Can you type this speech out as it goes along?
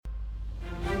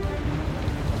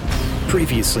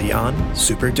Previously on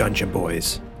Super Dungeon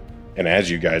Boys. And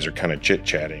as you guys are kind of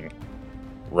chit-chatting,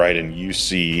 Raiden, you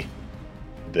see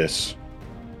this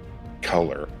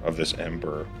color of this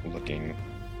ember-looking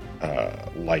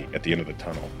light at the end of the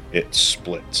tunnel. It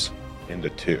splits into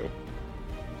two.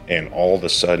 And all of a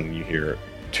sudden you hear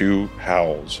two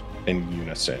howls in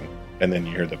unison. And then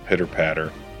you hear the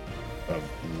pitter-patter of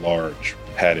large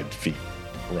padded feet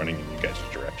running in you guys'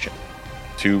 direction.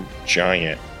 Two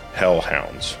giant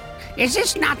hellhounds. Is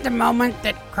this not the moment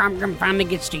that Cromgrim finally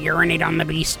gets to urinate on the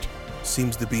beast?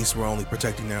 Seems the beasts were only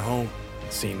protecting their home.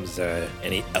 Seems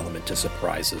any element to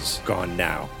surprise is gone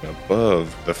now.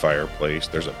 Above the fireplace,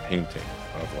 there's a painting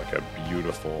of like a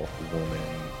beautiful woman.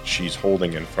 She's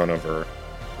holding in front of her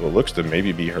what looks to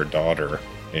maybe be her daughter,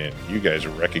 and you guys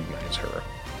recognize her.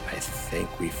 I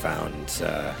think we found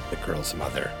the girl's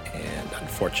mother, and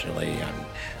unfortunately,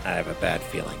 I have a bad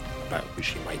feeling about who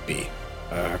she might be.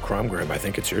 Cromgrim, I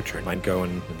think it's your turn. Mind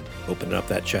going and opening up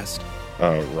that chest?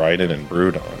 Raiden and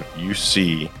Broodon, you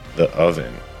see the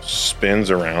oven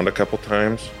spins around a couple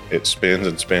times. It spins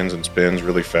and spins and spins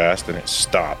really fast, and it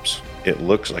stops. It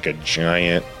looks like a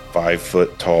giant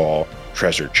 5-foot tall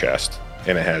treasure chest,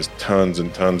 and it has tons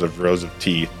and tons of rows of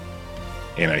teeth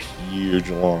and a huge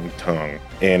long tongue,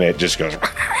 and it just goes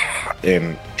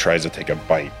and tries to take a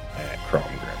bite at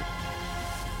Cromgrim.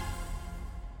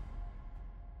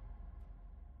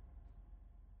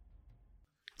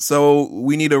 So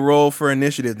we need a roll for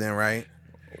initiative then, right?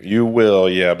 You will,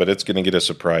 yeah, but it's going to get a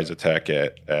surprise attack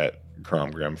at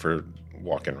Cromgrim for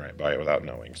walking right by it without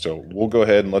knowing. So we'll go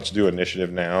ahead and let's do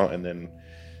initiative now, and then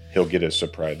he'll get his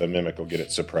surprise. The mimic will get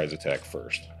its surprise attack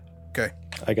first. Okay.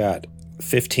 I got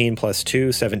 15 plus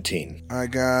 2, 17. I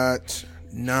got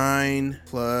 9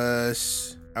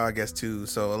 plus, I guess 2,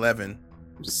 so 11.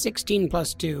 16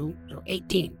 plus 2, so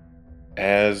 18.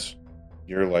 As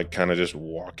you're like kind of just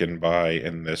walking by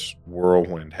and this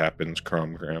whirlwind happens,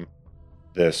 Cromgrim,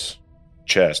 this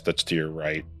chest that's to your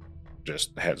right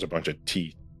just has a bunch of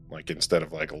teeth. Like instead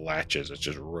of like latches, it's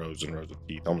just rows and rows of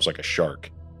teeth, almost like a shark,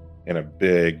 and a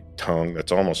big tongue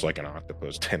that's almost like an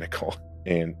octopus tentacle.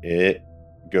 And it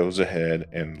goes ahead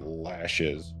and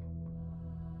lashes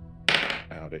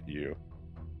out at you.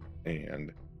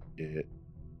 And it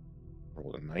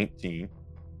rolled a 19.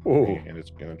 Ooh. And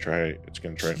it's gonna try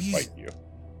to bite you.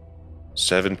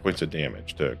 7 points of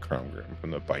damage to Cromgrim from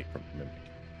the bite from the mimic.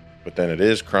 But then it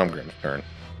is Cromgrim's turn,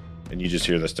 and you just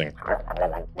hear this thing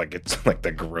like it's like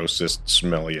the grossest,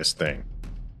 smelliest thing.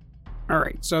 All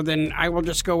right, so then I will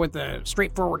just go with a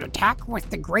straightforward attack with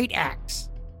the Great Axe.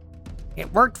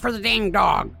 It worked for the dang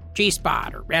dog,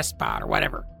 G-Spot or S-Spot or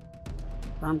whatever.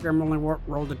 Cromgrim only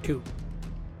rolled a 2.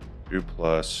 2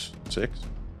 plus 6?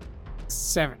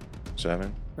 7.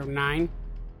 7? So 9.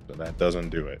 So that doesn't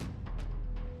do it.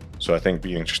 So I think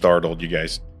being startled, you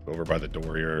guys over by the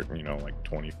door here, like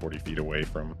 20, 40 feet away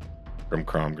from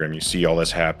Cromgrim, you see all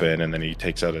this happen, and then he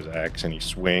takes out his axe and he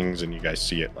swings, and you guys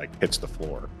see it like hits the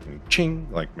floor and ching,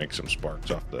 like makes some sparks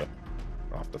off the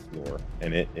floor.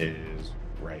 And it is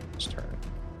Raiden's turn.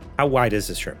 How wide is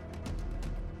this room?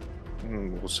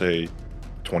 We'll say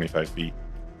 25 feet.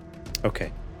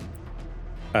 Okay.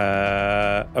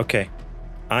 Okay.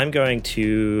 I'm going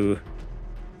to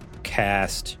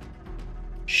cast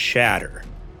Shatter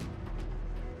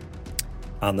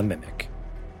on the mimic.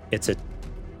 It's a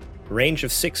range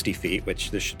of 60 feet,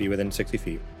 which this should be within 60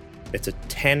 feet. It's a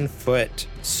 10-foot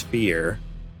sphere,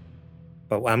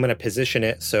 but I'm going to position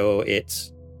it so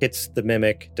it hits the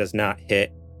mimic, does not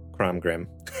hit Cromgrim.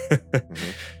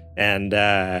 Mm-hmm. And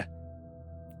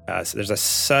so there's a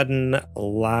sudden,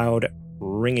 loud,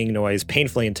 ringing noise,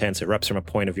 painfully intense, erupts from a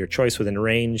point of your choice within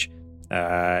range.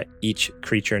 Each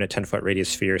creature in a 10-foot radius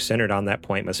sphere centered on that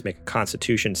point must make a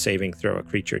Constitution saving throw. A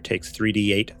creature takes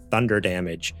 3d8 thunder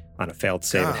damage on a failed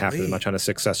save and half as much on a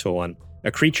successful one.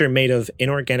 A creature made of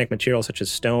inorganic material such as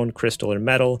stone, crystal, or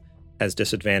metal has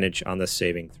disadvantage on the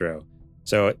saving throw.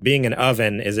 So being an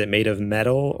oven, is it made of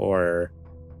metal or...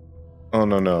 Oh,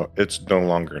 no. It's no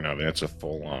longer an oven. It's a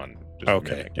full-on...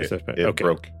 Okay. It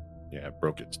broke. Yeah, it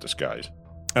broke its disguise.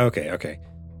 Okay.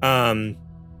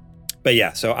 But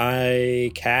yeah, so I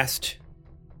cast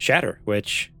Shatter,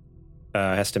 which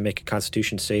has to make a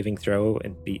Constitution saving throw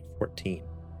and beat 14.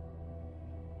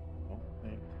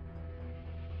 Okay.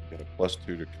 Got a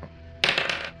 +2 to come.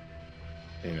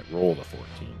 And it rolled a 14,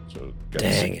 so...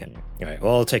 Dang it. All right,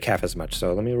 well, I'll take half as much.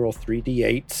 So let me roll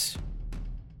 3d8s.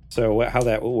 So how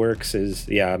that works is,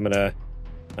 I'm going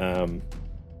to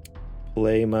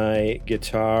play my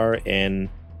guitar and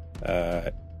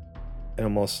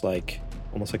almost like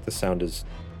the sound is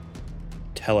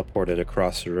teleported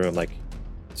across the room. Like,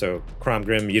 so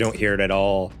Cromgrim, you don't hear it at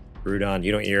all. Brudon,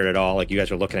 you don't hear it at all. Like, you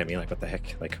guys are looking at me like, what the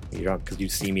heck? Like, you don't, because you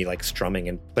see me like strumming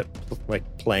and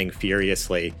like playing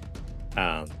furiously.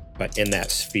 But in that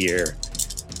sphere,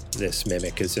 this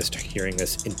mimic is just hearing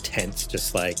this intense,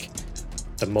 just like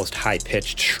the most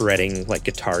high-pitched shredding like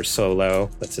guitar solo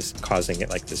that's just causing it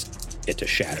like it to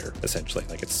shatter, essentially.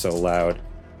 Like, it's so loud.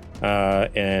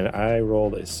 And I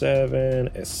rolled a 7,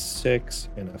 a 6,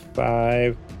 and a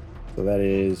 5. So that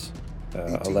is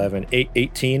 11,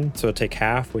 18. So it'll take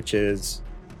half, which is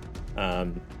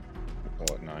We'll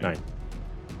call it 9.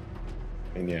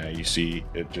 And yeah, you see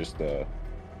it just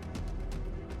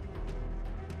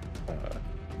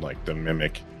like the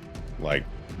mimic like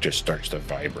just starts to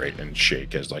vibrate and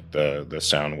shake as like the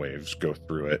sound waves go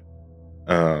through it.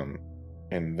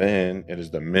 And then it is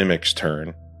the mimic's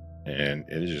turn, and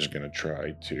it is just gonna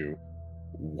try to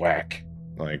whack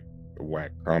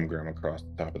Cromgrim across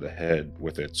the top of the head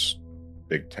with its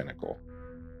big tentacle.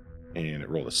 And it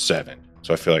rolled a 7.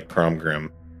 So I feel like Cromgrim,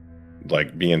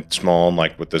 like being small and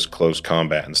like with this close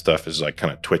combat and stuff, is like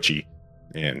kind of twitchy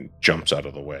and jumps out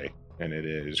of the way. And it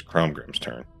is Cromgrim's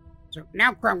turn. So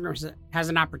now Cromgrim has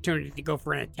an opportunity to go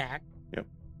for an attack. Yep.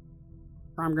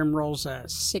 Cromgrim rolls a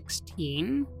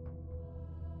 16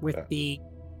 with the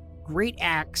great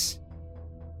axe.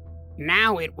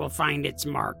 Now it will find its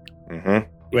mark. Mm-hmm.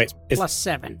 Wait, plus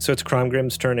 7. So it's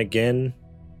Cromgrim's turn again.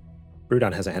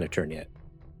 Brudon hasn't had a turn yet.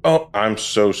 Oh, I'm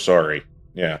so sorry.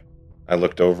 Yeah, I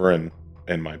looked over and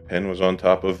my pen was on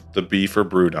top of the B for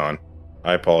Brudon.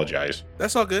 I apologize.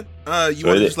 That's all good. You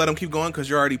want to just let him keep going because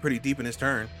you're already pretty deep in his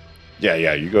turn. Yeah.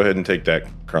 You go ahead and take that,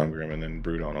 Cromgrim, and then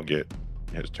Brudon will get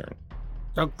his turn.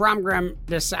 So Cromgrim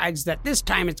decides that this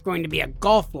time it's going to be a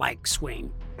golf-like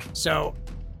swing. So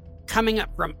coming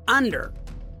up from under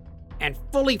and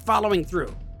fully following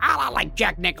through, a la like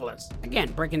Jack Nicklaus.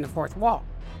 Again, breaking the fourth wall.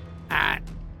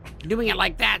 Doing it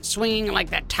like that, swinging like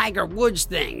that Tiger Woods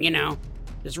thing,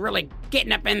 just really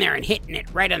getting up in there and hitting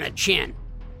it right on the chin.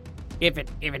 If it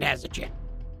has a chin.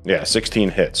 Yeah,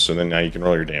 16 hits, so then now you can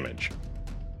roll your damage.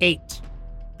 8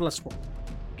 plus 4.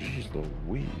 Jeez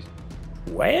Louise.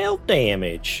 12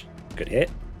 damage. Good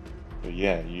hit. So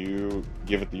yeah, you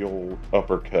give it the old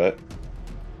uppercut,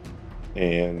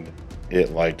 and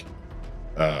it like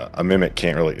a mimic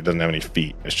can't really. It doesn't have any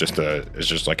feet. It's just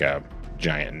like a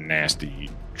giant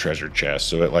nasty treasure chest.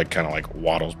 So it like kind of like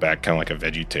waddles back, kind of like a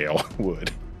Veggie Tail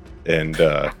would, and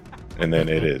then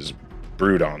it is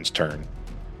Brudon's turn.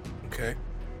 Okay.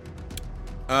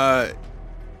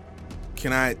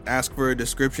 Can I ask for a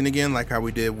description again, like how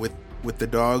we did with the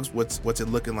dogs? What's it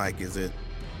looking like? Do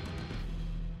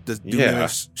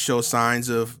mimics show signs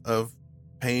of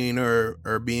pain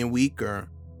or being weak or?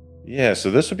 Yeah, so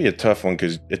this would be a tough one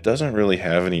because it doesn't really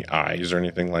have any eyes or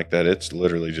anything like that. It's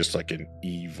literally just like an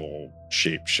evil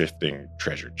shape-shifting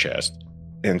treasure chest.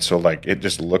 And so like it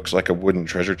just looks like a wooden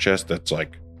treasure chest that's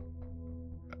like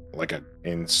an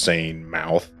insane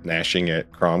mouth gnashing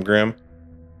at Cromgrim.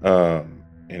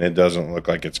 And it doesn't look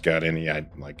like it's got any,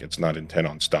 like it's not intent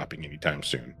on stopping anytime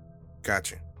soon.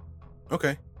 Gotcha.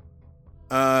 Okay.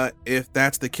 If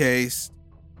that's the case,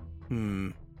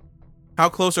 how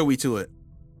close are we to it?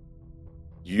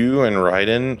 You and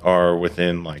Raiden are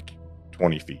within like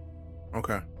 20 feet.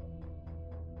 Okay.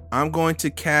 I'm going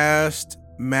to cast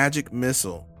Magic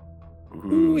Missile.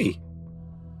 Ooh.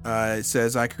 It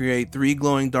says I create 3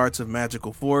 glowing darts of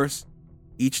magical force.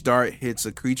 Each dart hits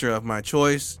a creature of my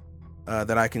choice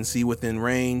that I can see within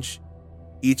range.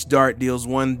 Each dart deals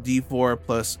 1d4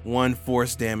 plus 1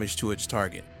 force damage to its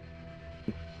target.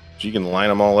 So you can line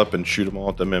them all up and shoot them all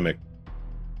at the mimic.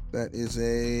 That is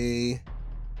a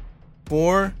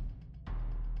 4,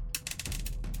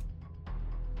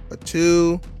 a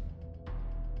 2,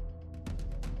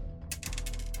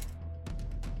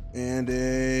 and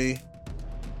a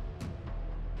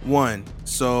 1.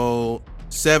 So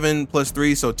 7 plus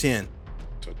 3, so 10.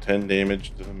 So 10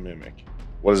 damage to the mimic.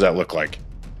 What does that look like?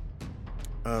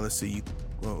 Let's see.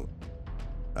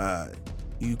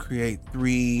 You create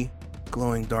 3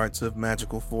 glowing darts of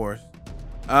magical force.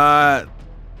 Let's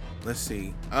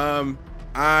see. I'm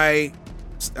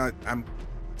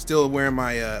still wearing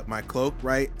my cloak,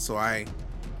 right? So I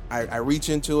reach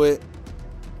into it,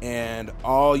 and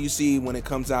all you see when it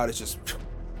comes out is just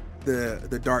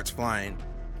the darts flying.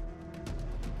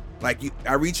 Like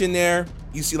I reach in there,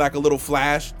 you see like a little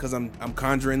flash because I'm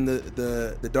conjuring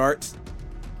the darts,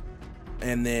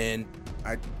 and then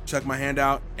I chuck my hand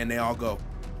out and they all go.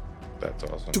 That's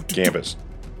awesome.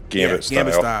 Gambit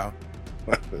style.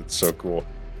 That's so cool.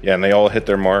 Yeah, and they all hit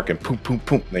their mark and poom, poom,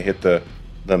 poom. They hit the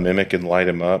mimic and light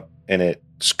him up, and it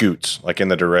scoots like in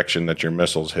the direction that your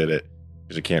missiles hit it,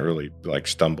 because it can't really like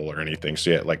stumble or anything. So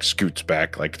yeah, it like scoots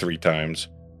back like 3 times.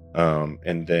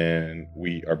 And then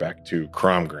we are back to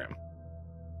Cromgram.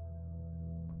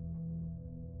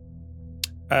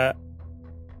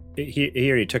 He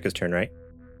already took his turn, right?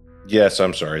 Yes,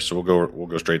 I'm sorry. So we'll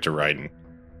go straight to Raiden.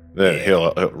 Then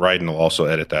Raiden will also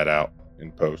edit that out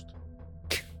in post.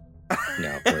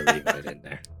 No, we're leaving it in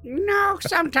there. No,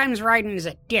 sometimes Raiden is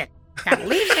a dick. Kind of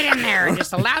leaves it in there and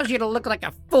just allows you to look like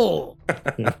a fool.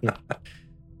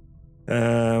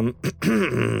 I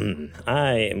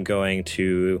am going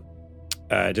to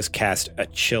just cast a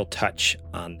chill touch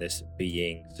on this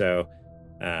being. So,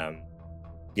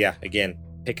 yeah, again,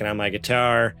 picking on my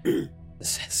guitar,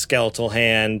 skeletal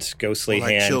hand, ghostly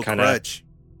hand, kind of.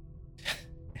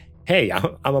 Hey,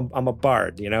 I'm a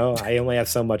bard, you know. I only have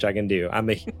so much I can do.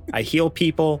 I heal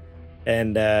people,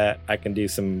 and I can do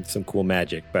some cool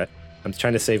magic, but I'm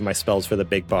trying to save my spells for the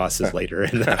big bosses later,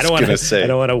 and I don't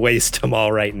want to waste them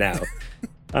all right now.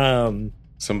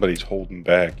 Somebody's holding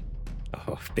back.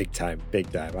 Oh, big time.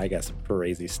 I got some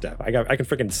crazy stuff. I can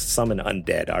freaking summon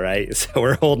undead. All right, so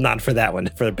we're holding on for that one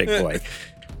for the big boy.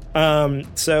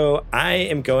 So I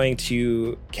am going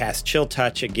to cast Chill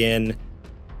Touch again.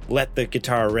 Let the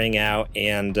guitar ring out,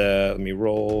 and let me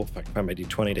roll. If I can find my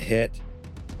d20 to hit.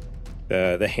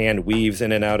 The hand weaves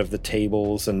in and out of the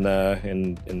tables and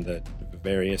in the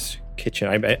various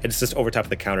kitchen. It's just over top of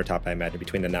the countertop, I imagine,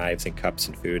 between the knives and cups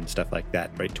and food and stuff like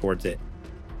that, right towards it.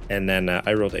 And then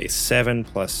I rolled a 7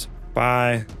 plus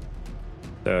 5.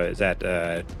 So is that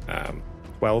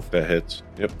 12? That hits.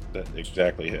 Yep, that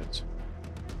exactly hits.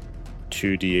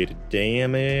 2d8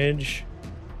 damage.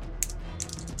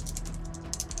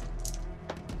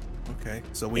 Okay,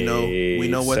 so we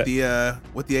know what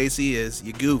the AC is.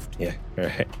 You goofed. Yeah, all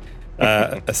right.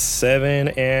 A 7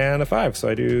 and a 5, so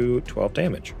I do 12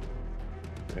 damage.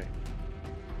 Okay.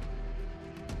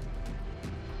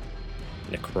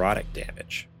 Necrotic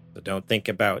damage. So don't think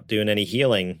about doing any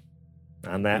healing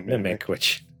on that mimic,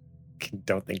 which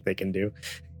don't think they can do.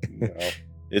 No,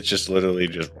 it's just literally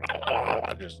just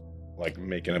like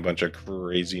making a bunch of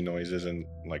crazy noises and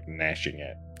like gnashing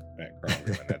at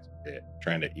Cromwell, and that's it.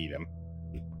 Trying to eat him.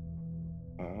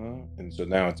 And so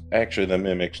now it's actually the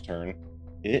mimic's turn.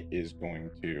 It is going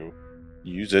to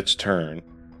use its turn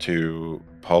to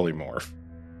polymorph,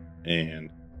 and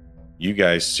you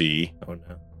guys see, oh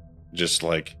no, just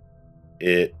like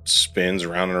it spins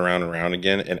around and around and around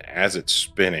again. And as it's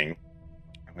spinning,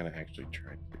 I'm going to actually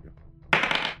try to.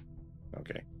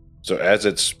 Okay. So as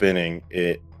it's spinning,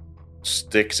 it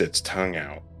sticks its tongue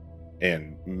out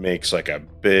and makes like a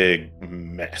big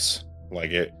mess.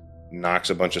 Like it knocks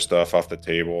a bunch of stuff off the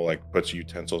table, like puts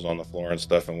utensils on the floor and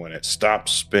stuff. And when it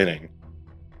stops spinning,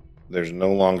 there's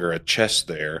no longer a chest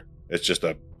there. It's just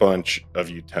a bunch of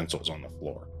utensils on the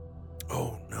floor.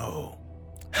 Oh no.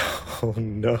 Oh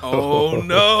no. Oh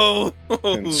no.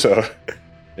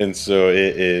 and so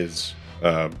it is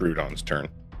Brudon's turn.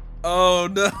 Oh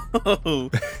no.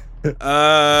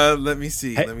 Let me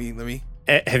see. Hey, let me.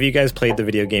 Have you guys played the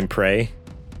video game Prey?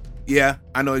 Yeah,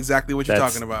 I know exactly what you're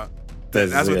talking about.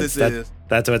 That's what this is.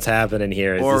 That's what's happening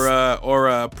here.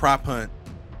 Or Prop Hunt.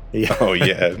 Yeah. Oh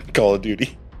yeah, Call of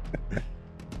Duty.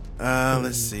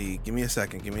 Let's see. Give me a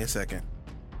second. Do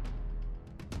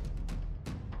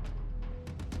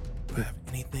I have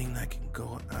anything that can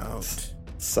go out?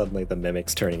 Suddenly the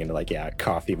mimic's turning into like, a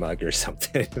coffee mug or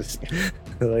something.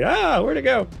 Like, where'd it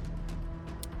go?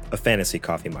 A fantasy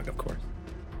coffee mug, of course.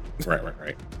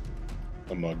 Right.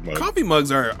 A mug. Coffee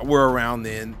mugs were around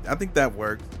then. I think that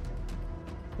worked.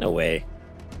 No way.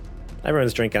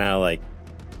 Everyone's drinking out of like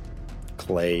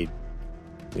clay,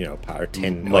 powder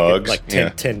tin mugs, like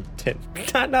tin.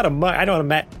 Not a mug. I don't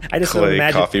imagine. I just clay don't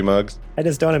imagine coffee mugs. I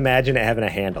just don't imagine it having a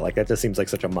handle. Like that just seems like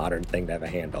such a modern thing to have a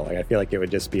handle. Like I feel like it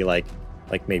would just be like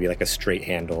maybe like a straight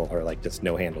handle or like just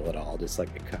no handle at all, just like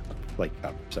a cup or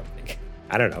something.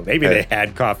 I don't know. Maybe they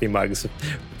had coffee mugs.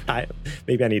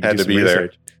 Maybe I need to do some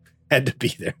research. Had to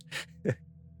be there.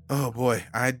 Oh boy,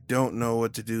 I don't know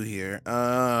what to do here.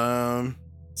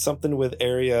 Something with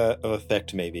area of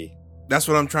effect, maybe. That's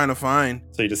what I'm trying to find.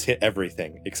 So you just hit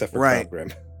everything except for right.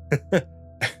 Grim.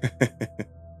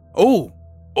 Oh,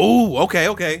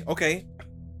 okay.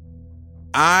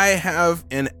 I have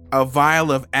a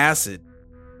vial of acid.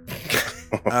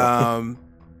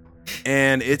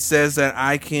 And it says that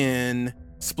I can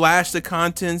splash the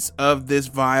contents of this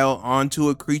vial onto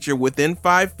a creature within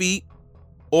 5 feet,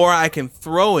 or I can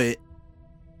throw it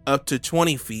up to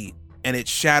 20 feet and it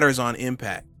shatters on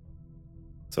impact.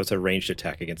 So it's a ranged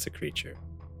attack against a creature.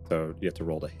 So you have to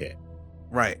roll to hit.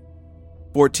 Right.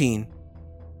 14.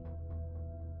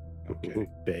 Okay. Ooh,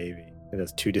 baby. It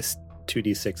has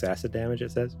 2d6 acid damage,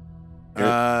 it says.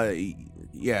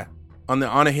 Yeah. On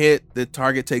a hit, the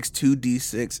target takes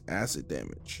 2d6 acid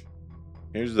damage.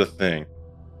 Here's the thing.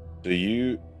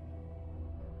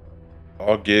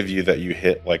 I'll give you that you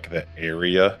hit like the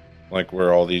area, like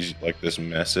where all these, like this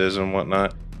mess is and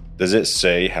whatnot. Does it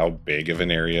say how big of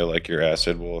an area like your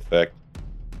acid will affect?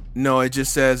 No, it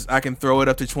just says I can throw it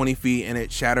up to 20 feet and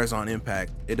it shatters on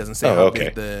impact. It doesn't say how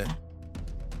big the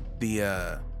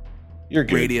You're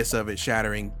good. radius of it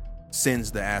shattering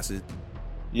sends the acid.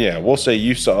 Yeah, we'll say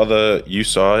you saw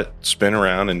it spin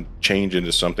around and change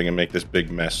into something and make this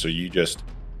big mess. So you just,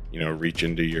 reach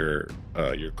into your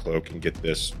cloak and get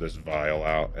this vial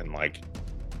out and like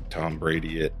Tom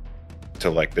Brady it to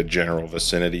like the general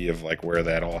vicinity of like where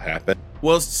that all happened.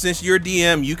 Well, since you're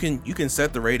DM, you can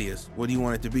set the radius. What do you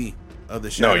want it to be of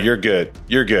the shatter? No, you're good.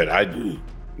 You're good.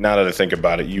 Now that I think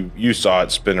about it, you saw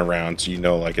it spin around,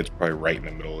 so like it's probably right in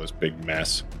the middle of this big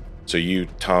mess. So you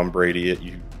Tom Brady it.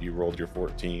 You rolled your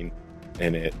 14,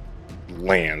 and it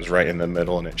lands right in the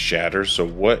middle and it shatters. So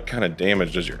what kind of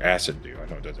damage does your acid do? I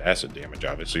know it does acid damage,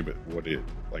 obviously, but what it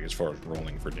like as far as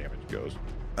rolling for damage goes?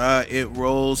 It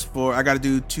rolls for. I got to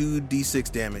do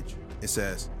 2d6 damage. It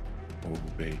says. Oh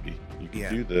baby, you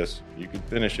can do this. You can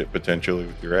finish it potentially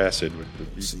with your acid, which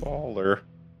would be baller.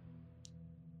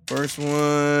 First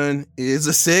one is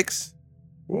a 6.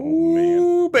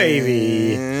 Ooh,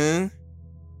 baby. And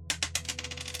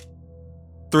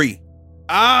 3.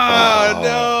 Oh,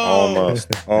 no. Almost.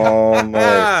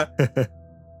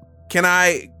 Can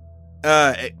I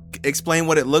explain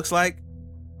what it looks like?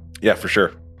 Yeah, for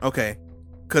sure. Okay.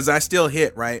 Because I still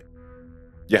hit, right?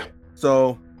 Yeah.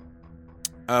 So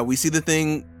we see the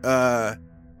thing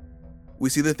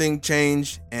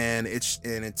change and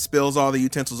it spills all the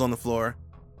utensils on the floor.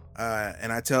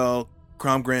 And I tell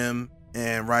Cromgrim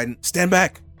and Raiden, stand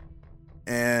back.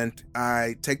 And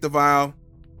I take the vial,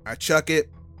 I chuck it,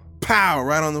 pow,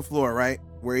 right on the floor, right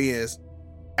where he is.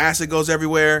 Acid goes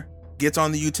everywhere, gets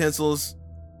on the utensils.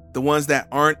 The ones that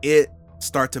aren't it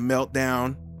start to melt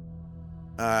down.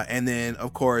 And then,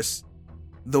 of course,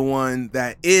 the one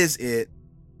that is it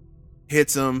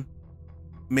hits him.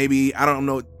 Maybe, I don't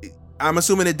know. I'm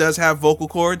assuming it does have vocal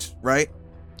cords, right?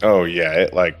 Oh, yeah.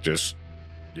 It like just...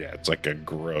 Yeah, it's like a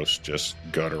gross, just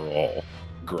guttural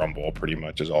grumble. Pretty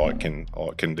much is all it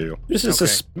can do. This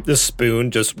is the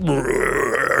spoon just.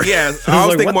 Yeah, I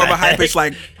was thinking more of a high pitch,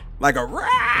 like a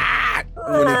rat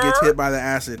when it gets hit by the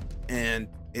acid and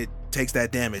it takes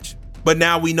that damage. But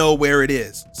now we know where it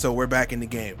is, so we're back in the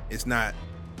game. It's not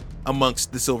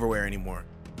amongst the silverware anymore.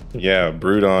 Yeah,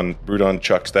 Brudon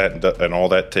chucks that and all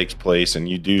that takes place, and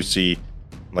you do see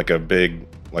like a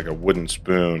wooden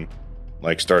spoon.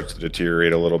 Like starts to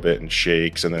deteriorate a little bit and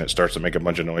shakes, and then it starts to make a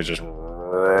bunch of noises,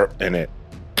 and it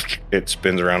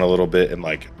spins around a little bit and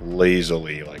like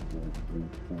lazily like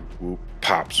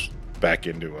pops back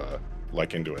into a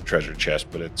treasure chest.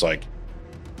 But it's like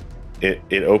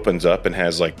it opens up and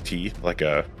has like teeth like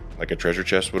a treasure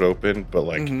chest would open, but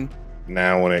like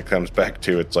now when it comes back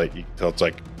to it's like you can tell it's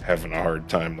like having a hard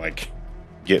time like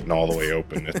getting all the way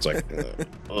open. It's like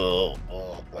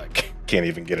like can't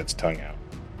even get its tongue out.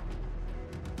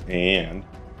 And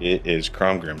it is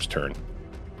Cromgrim's turn.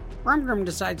 Cromgrim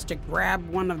decides to grab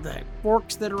one of the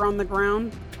forks that are on the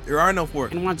ground. There are no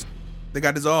forks. And they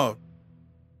got dissolved.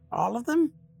 All of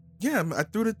them? Yeah, I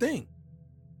threw the thing.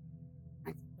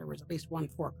 There was at least one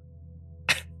fork.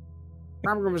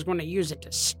 Cromgrim was going to use it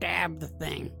to stab the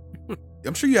thing.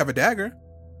 I'm sure you have a dagger.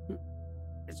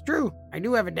 It's true. I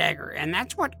do have a dagger, and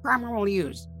that's what Cromgrim will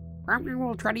use. Cromgrim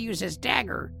will try to use his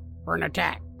dagger for an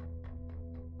attack.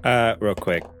 Real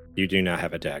quick, you do not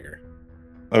have a dagger.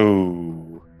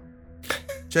 Oh.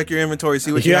 Check your inventory,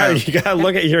 see what you have. You gotta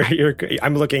look at your.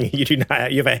 I'm looking. You do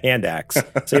not. You have a hand axe.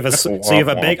 So you have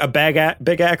a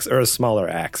big axe or a smaller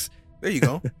axe. There you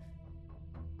go.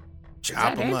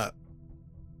 Chop them up.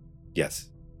 Yes.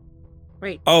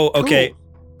 Wait. Oh, okay.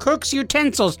 Cook's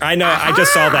utensils. I know. I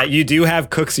just saw that. You do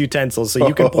have cook's utensils, so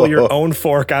you can pull your own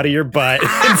fork out of your butt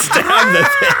and stab the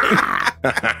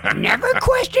thing. Never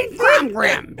question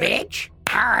Cromgrim, bitch.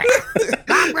 All right.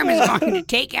 Cromgrim is going to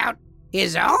take out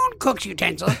his own cook's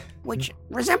utensil, which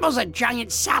resembles a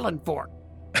giant salad fork,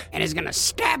 and is going to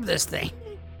stab this thing.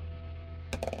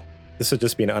 This would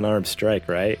just be an unarmed strike,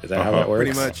 right? Is that how that works?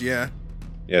 Pretty much, yeah.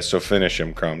 Yeah, so finish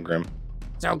him, Cromgrim.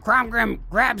 So Cromgrim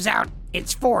grabs out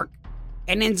its fork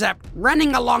and ends up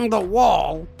running along the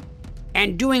wall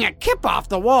and doing a kip off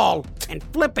the wall and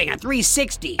flipping a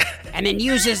 360, and then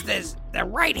uses the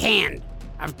right hand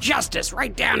of justice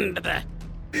right down into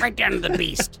the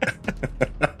beast.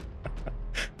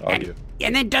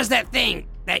 And then does that thing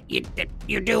that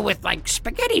you do with like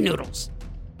spaghetti noodles.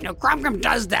 You know, Cromgrim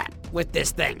does that with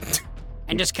this thing,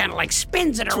 and just kind of like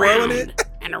spins it Twirling around it?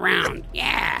 and around.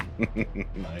 Yeah.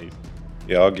 Nice.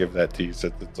 Yeah, I'll give that to you.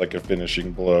 So it's like a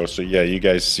finishing blow. So yeah, you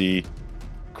guys see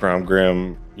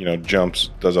Cromgrim,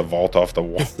 does a vault off the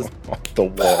wall.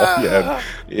 Yeah,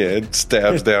 it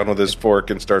stabs down with his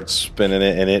fork and starts spinning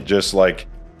it, and it just like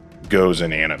goes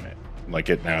inanimate. Like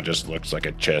it now just looks like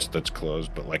a chest that's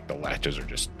closed, but like the latches are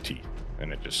just teeth,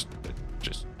 and it's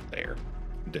just there,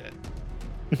 dead.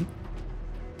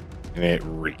 And it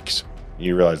reeks.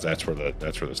 You realize that's where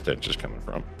the stench is coming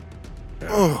from.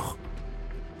 Oh,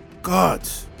 God.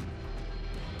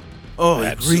 Oh, it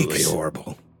Absolutely reeks.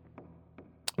 horrible.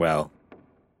 Well,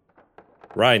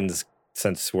 Ryan's,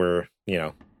 since we're,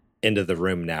 into the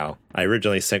room now, I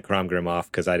originally sent Cromgrim off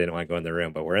because I didn't want to go in the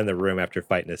room, but we're in the room after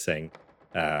fighting this thing.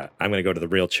 I'm going to go to the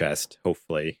real chest,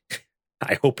 hopefully.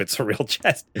 I hope it's a real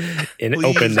chest. And Please,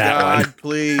 open that God, one.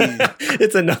 please.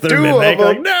 It's another Two mimic. of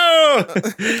Like, them. no!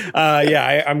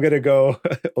 I'm going to go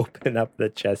open up the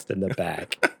chest in the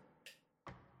back.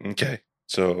 Okay.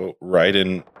 So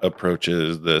Raiden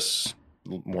approaches this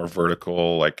more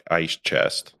vertical, like ice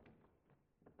chest,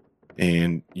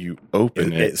 and you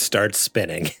open It starts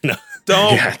spinning. No.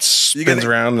 Don't. Yeah, it spins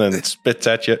around and spits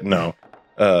at you. No.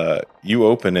 You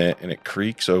open it and it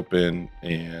creaks open,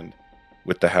 and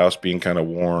with the house being kind of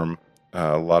warm,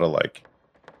 a lot of like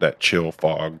that chill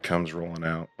fog comes rolling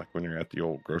out, like when you're at the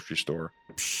old grocery store.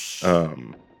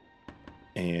 And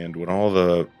when all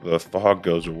the fog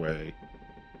goes away,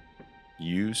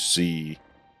 you see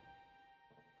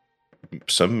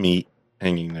some meat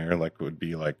hanging there, like would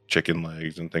be like chicken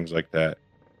legs and things like that.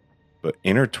 But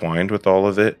intertwined with all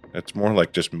of it, it's more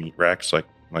like just meat racks, like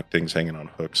things hanging on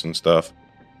hooks and stuff.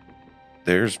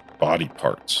 There's body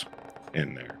parts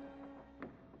in there,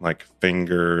 like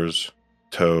fingers,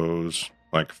 toes,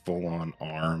 like full-on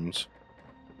arms,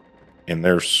 and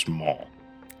they're small.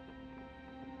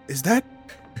 Is that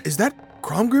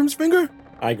Cromgrim's finger?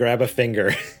 I grab a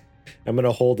finger. I'm going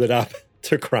to hold it up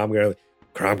to Cromgrim.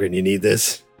 Cromgrim, you need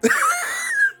this?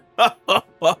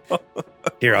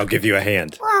 Here, I'll give you a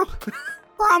hand. Well,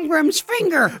 Cromgrim's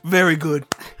finger. Very good.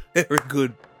 Very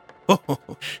good.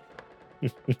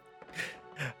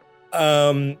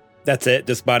 That's it.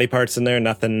 Just body parts in there.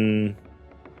 Nothing.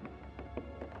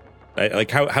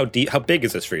 Like how deep? How big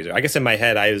is this freezer? I guess in my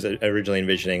head, I was originally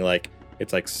envisioning like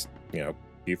it's like a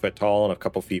few foot tall and a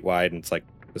couple feet wide, and it's like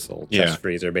this little chest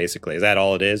freezer. Basically, is that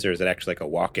all it is, or is it actually like a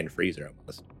walk-in freezer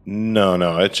almost?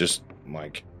 No, it's just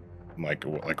like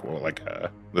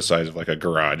the size of like a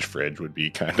garage fridge would be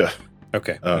kind of.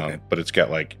 Okay. But it's got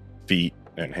like feet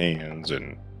and hands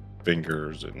and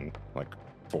fingers and like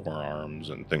forearms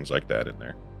and things like that in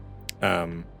there.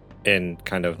 And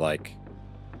kind of like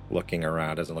looking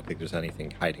around, doesn't look like there's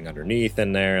anything hiding underneath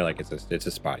in there. Like it's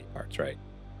just body parts, right?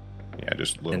 Yeah,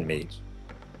 just little And meat. ones.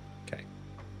 Okay.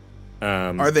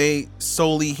 Are they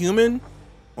solely human,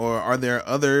 or are there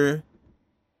other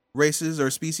races or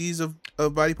species of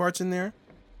body parts in there?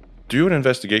 Do an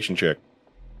investigation check.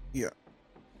 Yeah.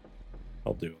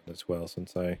 I'll do it as well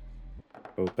since I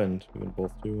opened. We can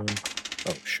both do one.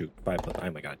 Oh shoot! 5.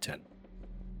 Oh my god, 10.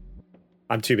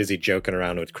 I'm too busy joking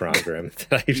around with Cromgrim.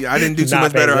 I didn't do too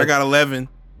much better. I got 11.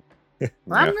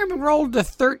 Cromgrim rolled a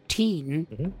 13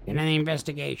 Mm-hmm. in an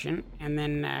investigation, and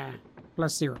then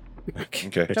plus 0.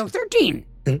 Okay. So 13.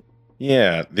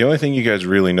 Yeah, the only thing you guys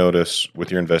really notice with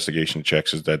your investigation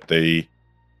checks is that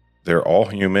they're all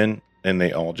human and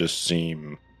they all just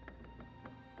seem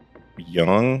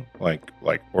young, like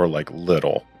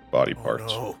little body parts.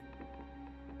 Oh,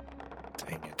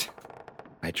 Dang it!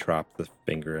 I dropped the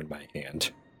finger in my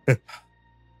hand.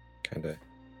 Kind of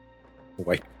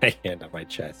wipe my hand on my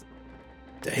chest.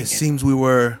 Dang it seems we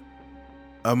were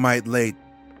a mite late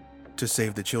to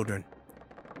save the children.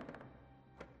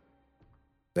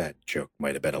 That joke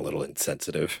might have been a little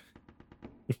insensitive.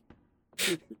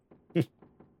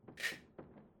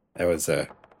 That was an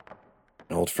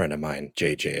old friend of mine,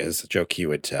 JJ, is a joke he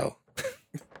would tell.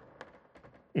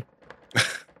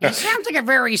 He sounds like a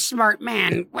very smart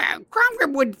man. Well,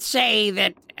 Cromgrim would say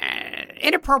that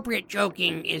inappropriate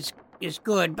joking is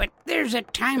good, but there's a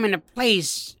time and a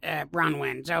place,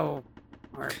 Bronwyn, so,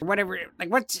 or whatever, like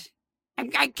what's,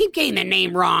 I keep getting the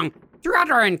name wrong.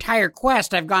 Throughout our entire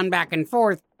quest, I've gone back and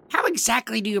forth. How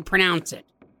exactly do you pronounce it?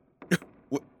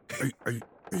 What, are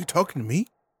you talking to me?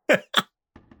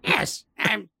 Yes,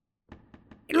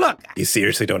 look. You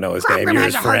seriously don't know his Cromgrim name. You're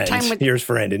has his a hard friend. time with- You're his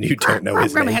friend, and you don't know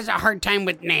his Cromgrim name. has a hard time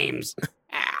with names.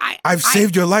 I've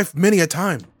saved your life many a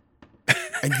time,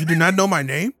 and you do not know my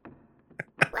name?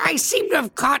 I seem to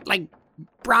have caught like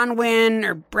Bronwyn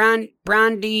or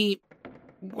Brandy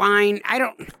wine.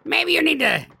 Maybe you need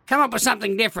to come up with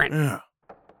something different. Yeah.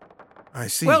 I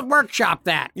see. We'll workshop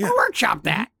that. Yeah. We'll workshop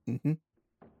that. Mm-hmm.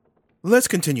 Let's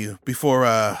continue before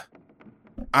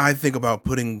I think about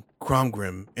putting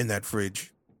Cromgrim in that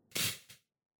fridge.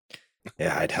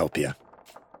 Yeah, I'd help you.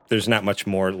 There's not much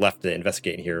more left to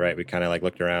investigate here, right? We kind of like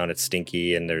looked around. It's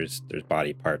stinky and there's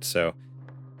body parts. So,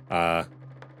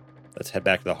 let's head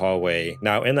back to the hallway.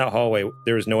 Now, in that hallway,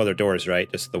 there was no other doors,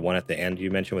 right? Just the one at the end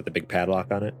you mentioned with the big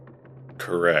padlock on it.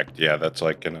 Correct. Yeah, that's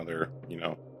like another,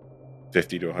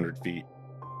 50 to 100 feet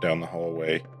down the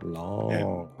hallway.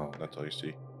 Long. And that's all you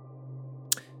see.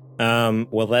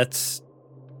 Well, let's.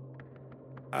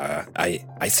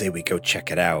 I say we go check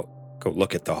it out. Go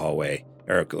look at the hallway,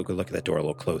 or go look at the door a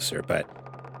little closer. But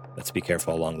let's be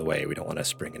careful along the way. We don't want to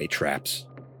spring any traps,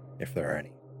 if there are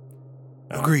any.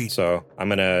 Agreed. So I'm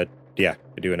gonna,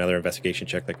 do another investigation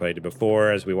check like what I did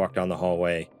before as we walk down the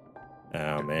hallway.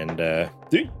 Drop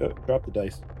the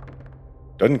dice.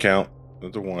 Doesn't count.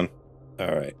 That's a 1. All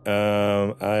right.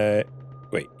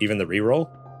 Even the reroll?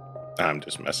 I'm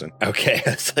just messing. Okay,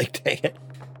 I was like, dang it.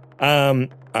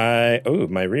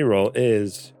 My reroll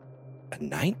is a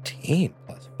 19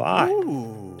 plus 5.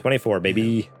 Ooh. 24,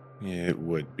 baby. Yeah, it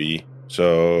would be.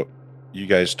 So you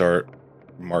guys start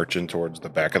marching towards the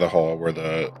back of the hall where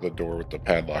the door with the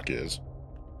padlock is.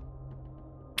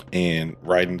 And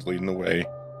Ryden's leading the way,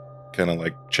 kind of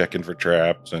like checking for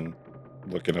traps and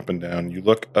looking up and down. You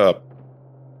look up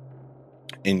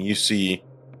and you see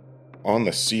on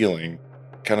the ceiling,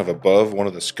 kind of above one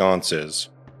of the sconces,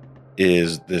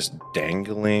 is this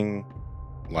dangling,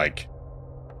 like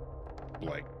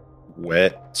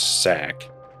wet sack.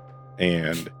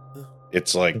 And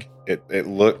it's like, it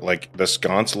looked like the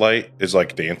sconce light is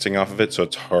like dancing off of it. So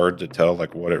it's hard to tell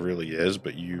like what it really is,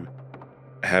 but you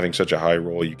having such a high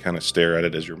roll, you kind of stare at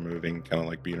it as you're moving, kind of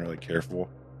like being really careful.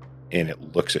 And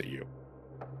it looks at you.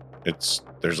 It's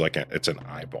an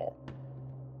eyeball.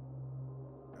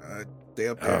 Stay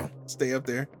up there. Oh. Stay up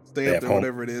there. They Stay up have there, home-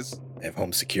 whatever it is. They have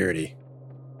home security.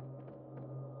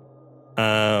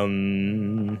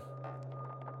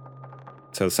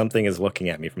 So something is looking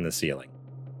at me from the ceiling.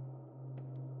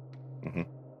 Mm-hmm.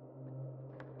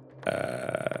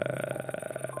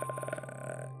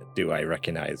 Do I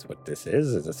recognize what this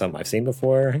is? Is it something I've seen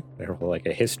before? I roll like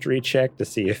a history check to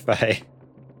see if I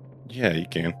Yeah, you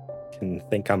can. can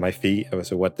think on my feet as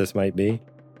to what this might be.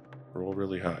 Roll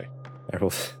really high. I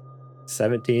roll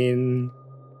 17.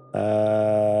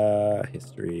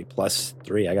 History plus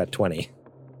 3. I got 20.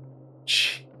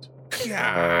 Jeez.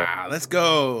 Yeah, let's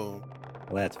go.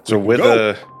 Let's So freaking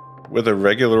with go. a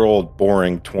regular old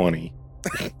boring 20,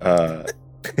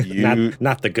 you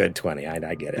not the good 20. I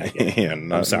get it. I get it. yeah,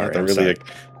 not sorry, the I'm really sorry.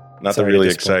 not Sorry the to really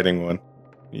disappoint. exciting one.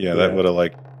 Yeah, Yeah. that would have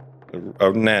like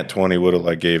a nat 20 would have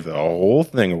like gave the whole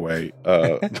thing away.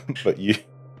 But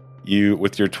you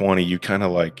with your 20, you kind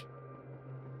of like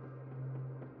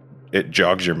it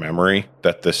jogs your memory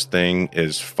that this thing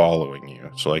is following you.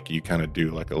 So like you kind of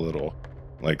do like a little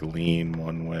like lean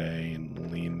one way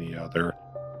and lean the other,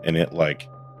 and it like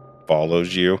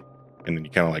follows you, and then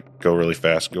you kind of like go really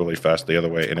fast the other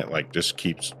way, and it like just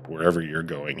keeps wherever you're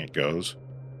going, it goes.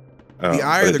 The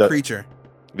eye but or it the does- creature?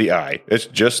 The eye.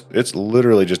 It's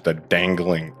literally just a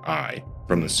dangling eye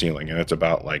from the ceiling, and it's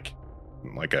about like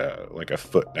a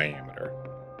foot diameter.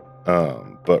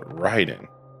 But Raiden,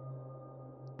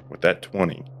 with that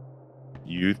 20,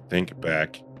 you think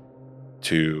back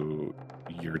to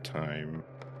your time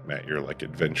at your like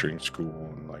adventuring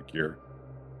school and like your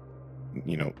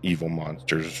evil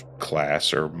monsters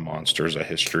class or monsters of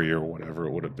history or whatever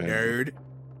it would have been.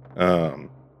 Nerd.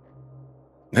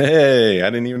 Hey, I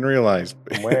didn't even realize.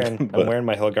 I'm wearing But-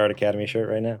 my Hillguard Academy shirt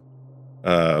right now.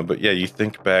 But yeah, you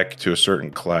think back to a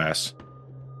certain class,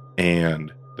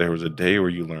 and there was a day where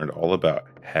you learned all about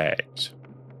hags.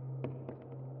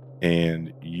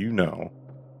 And you know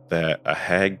that a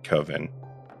hag coven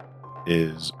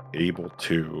is able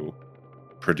to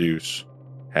produce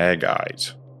hag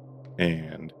eyes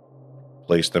and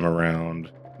place them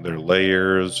around their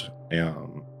layers,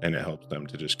 and it helps them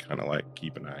to just kind of like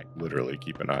keep an eye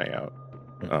out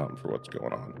for what's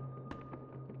going on.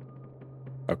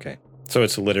 Okay, so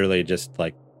it's literally just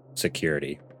like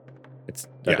security. It's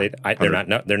Yeah,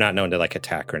 they're not known to like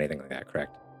attack or anything like that,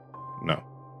 correct? No.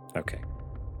 Okay.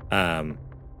 I'm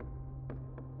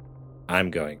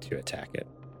going to attack it.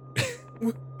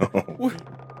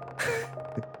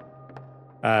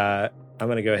 I'm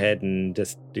gonna go ahead and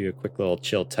just do a quick little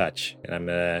chill touch, and I'm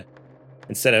gonna,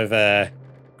 instead of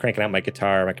cranking out my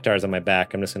guitar's on my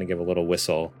back, I'm just gonna give a little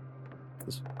whistle.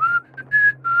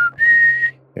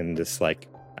 and just like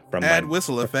from Add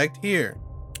whistle effect here.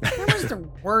 That was the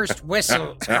worst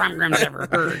whistle Cromgrim's ever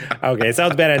heard. Okay, it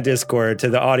sounds bad on Discord. To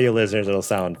the audio listeners, it'll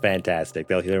sound fantastic.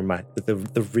 They'll hear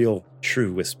the real,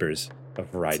 true whispers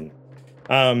of Raiden.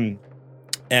 And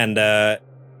the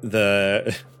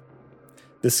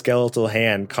skeletal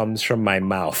hand comes from my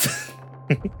mouth.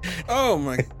 Oh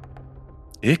my!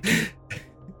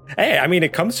 Hey, I mean,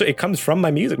 it comes from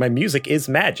my music. My music is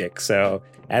magic. So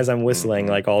as I'm whistling,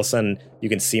 like all of a sudden, you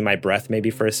can see my breath maybe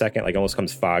for a second, like almost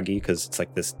comes foggy because it's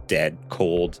like this dead,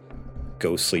 cold,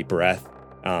 ghostly breath.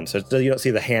 So you don't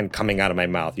see the hand coming out of my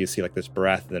mouth. You see like this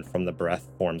breath, and then from the breath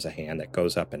forms a hand that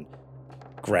goes up and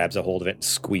grabs a hold of it and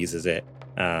squeezes it.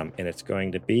 And it's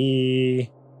going to be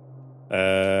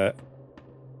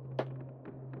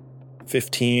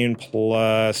 15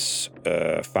 plus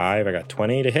 5. I got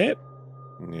 20 to hit.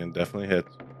 Yeah, definitely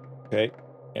hits. Okay.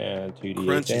 And 2d8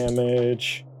 Crunchy.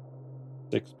 damage.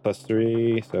 6 plus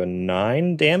 3. So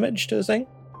 9 damage to this thing.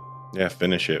 Yeah,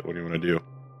 finish it. What do you want to do?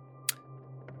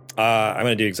 I'm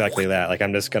going to do exactly that. Like,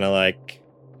 I'm just going to, like,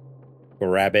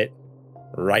 grab it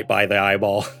right by the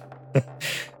eyeball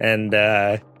and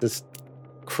just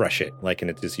crush it. Like, and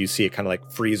it just, you see it kind of,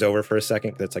 like, freeze over for a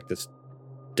second. It's like this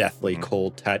deathly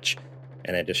cold touch,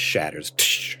 and it just shatters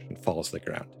and falls to the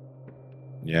ground.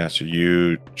 Yeah, so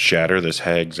you shatter this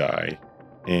hag's eye,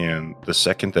 and the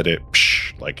second that it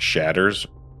like shatters,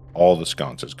 all the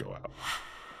sconces go out.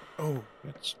 Oh,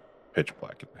 It's pitch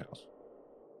black in the house.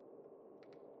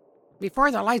 Before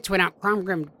the lights went out,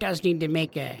 Cromgrim does need to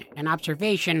make an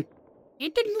observation.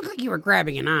 It didn't look like you were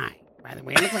grabbing an eye, by the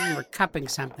way. It looked like you were cupping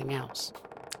something else.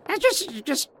 That's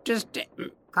just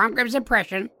Cromgrim's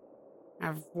impression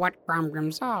of what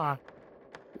Cromgrim saw.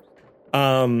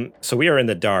 So we are in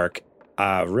the dark.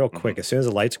 Real quick, as soon as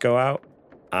the lights go out,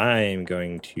 I'm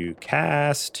going to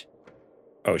cast...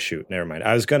 Oh, shoot, never mind.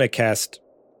 I was going to cast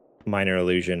Minor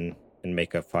Illusion and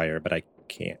make a fire, but I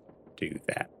can't do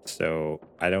that. So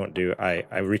I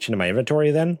reach into my inventory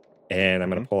then, and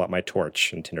I'm going to pull out my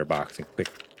torch and tinderbox and quick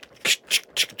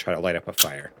try to light up a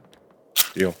fire.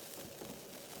 Deal.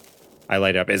 I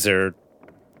light up. Is there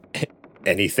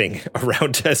anything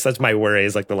around us? That's my worry,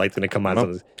 is like the light's going to come on.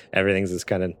 Nope. So everything's just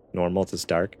kind of normal. It's just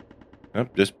dark.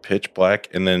 Nope, just pitch black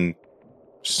and then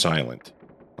silent.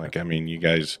 Like, I mean, you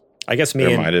guys... I guess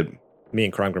me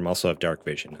and Cromgrim also have dark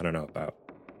vision. I don't know about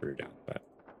Brewdown, but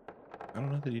I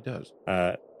don't know that he does.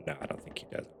 no, I don't think he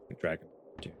does. I think Dragon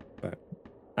do, but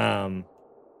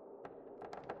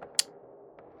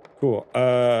cool.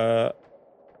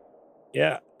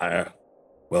 Yeah.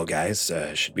 Well, guys,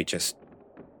 should we just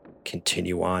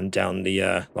continue on down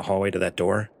the hallway to that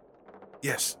door?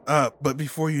 yes. But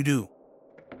before you do,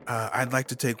 I'd like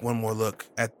to take one more look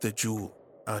at the jewel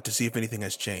to see if anything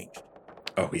has changed.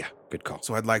 Oh yeah, good call.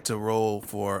 So I'd like to roll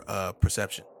for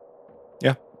perception.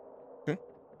 Yeah. Okay.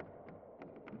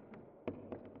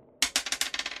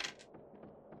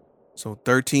 So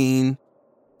 13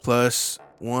 plus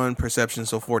 1 perception,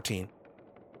 so 14.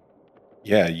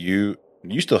 Yeah, you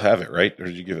still have it, right? Or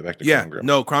did you give it back to Cromgrim?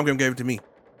 No, Cromgrim gave it to me.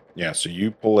 Yeah, so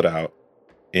you pull it out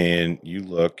and you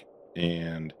look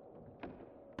and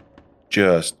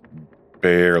just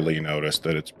barely notice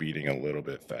that it's beating a little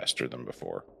bit faster than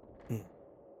before.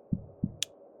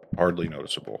 Hardly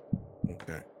noticeable.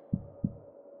 Okay.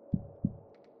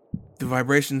 The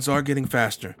vibrations are getting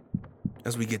faster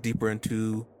as we get deeper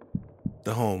into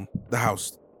the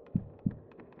house.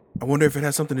 I wonder if it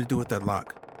has something to do with that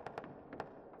lock.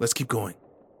 Let's keep going.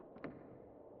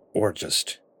 Or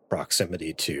just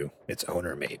proximity to its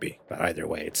owner, maybe. But either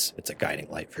way, it's a guiding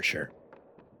light for sure.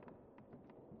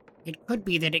 It could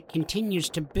be that it continues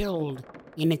to build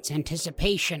in its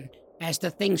anticipation as the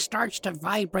thing starts to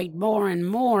vibrate more and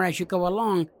more as you go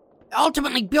along,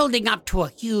 ultimately building up to a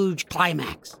huge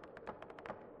climax.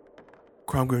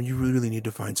 Cromgrim, you really need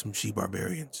to find some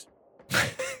she-barbarians.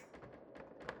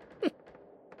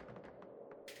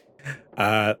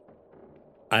 I'm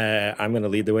going to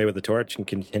lead the way with the torch and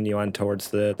continue on towards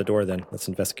the door then. Let's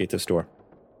investigate this door.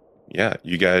 Yeah,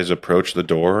 you guys approach the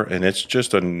door and it's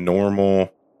just a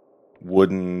normal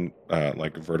wooden,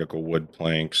 like vertical wood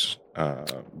planks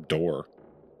door.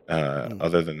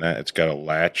 Other than that, it's got a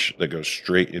latch that goes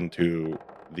straight into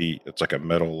it's like a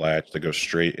metal latch that goes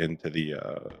straight into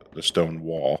the stone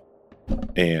wall.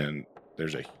 And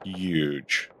there's a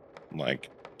huge, like,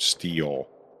 steel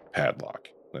padlock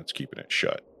that's keeping it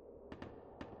shut.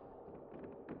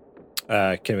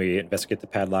 Can we investigate the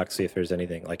padlock, see if there's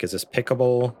anything? Like, is this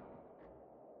pickable?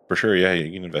 For sure, yeah,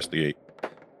 you can investigate.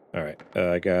 All right.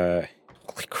 I got...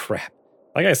 Holy crap.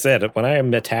 Like I said, when I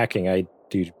am attacking, I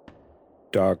do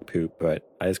dog poop, but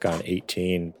I just got an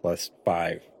 18 plus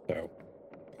 5, so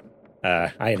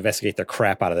I investigate the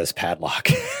crap out of this padlock.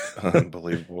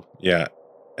 Unbelievable. Yeah.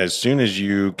 As soon as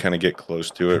you kind of get close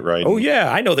to it, right? Oh,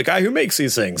 yeah. I know the guy who makes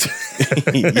these things.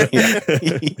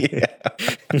 Yeah.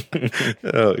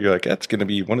 Oh, you're like, that's going to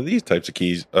be one of these types of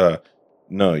keys.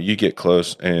 No, you get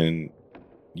close and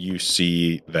you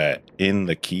see that in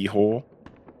the keyhole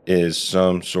is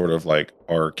some sort of like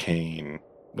arcane,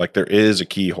 like there is a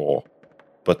keyhole,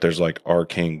 but there's like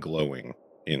arcane glowing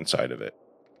inside of it.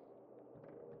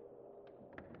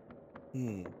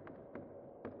 Hmm.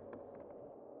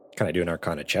 Can I do an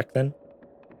Arcana check then?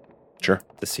 Sure.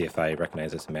 To see if I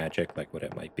recognize this magic, like what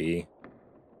it might be,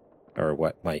 or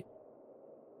what might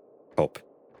help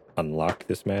unlock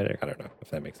this magic. I don't know if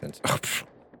that makes sense. Oh,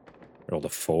 rolled a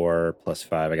 4 plus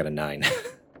 5. I got a 9.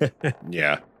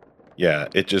 Yeah. Yeah.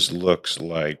 It just looks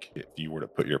like if you were to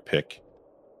put your pick,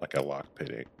 like a lock pick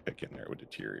in there, it would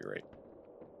deteriorate.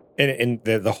 And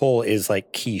the hole is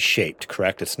like key shaped,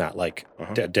 correct? It's not like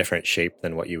Uh-huh. a different shape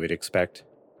than what you would expect.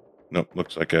 Nope.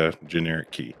 Looks like a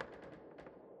generic key.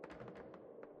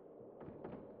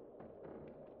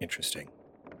 Interesting.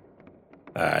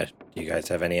 Do you guys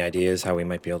have any ideas how we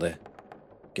might be able to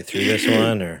get through this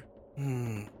one, or?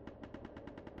 Hmm.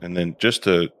 And then just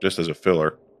as a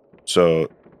filler, so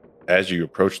as you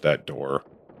approach that door,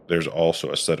 there's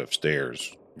also a set of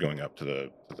stairs going up to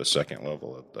the second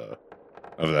level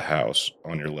of the house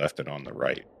on your left and on the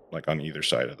right, like on either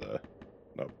side of the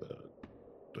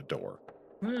door.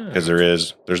 Because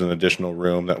there's an additional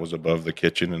room that was above the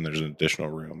kitchen, and there's an additional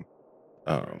room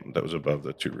that was above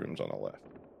the 2 rooms on the left.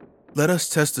 Let us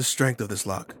test the strength of this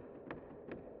lock.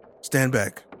 Stand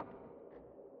back.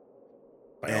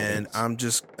 By all And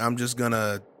means. I'm just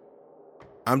gonna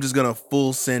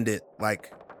full send it,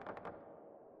 like,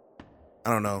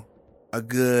 I don't know, a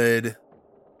good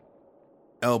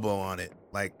elbow on it,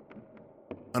 like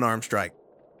an arm strike.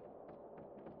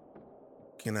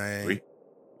 Can I? Sweet.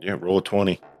 Yeah, roll a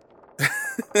 20.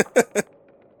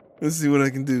 Let's see what I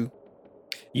can do.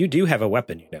 You do have a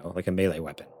weapon, like a melee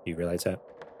weapon. You realize that?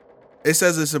 It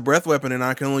says it's a breath weapon, and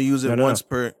I can only use it No. once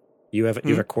per. You have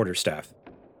a quarterstaff.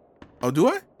 Oh, do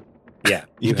I? Yeah,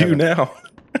 You do have now.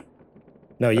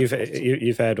 No, you've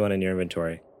had one in your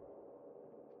inventory.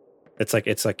 It's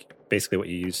like basically what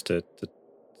you use to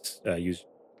use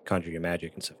conjure your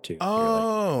magic and stuff too.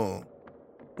 Oh,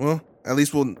 well, at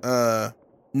least we'll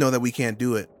know that we can't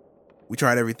do it. We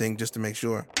tried everything just to make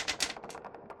sure.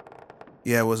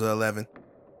 Yeah, it was 11.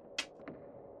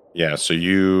 Yeah, so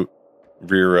you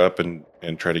rear up and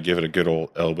try to give it a good old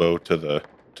elbow to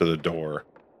the door.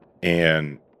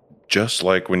 And just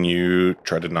like when you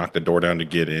tried to knock the door down to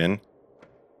get in,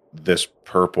 this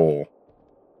purple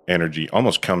energy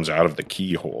almost comes out of the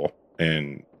keyhole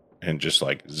and just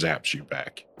like zaps you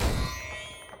back.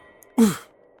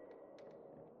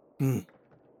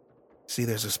 See,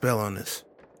 there's a spell on this.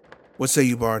 What say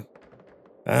you, Bard?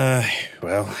 Well,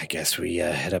 I guess we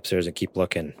head upstairs and keep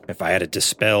looking. If I had a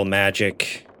dispel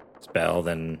magic spell,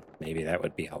 then maybe that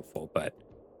would be helpful. But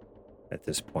at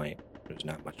this point, there's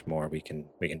not much more we can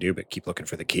do but keep looking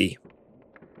for the key.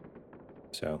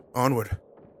 So Onward.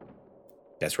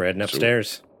 guess we're heading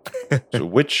upstairs. So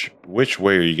which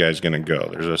way are you guys going to go?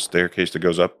 There's a staircase that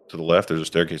goes up to the left. There's a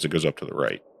staircase that goes up to the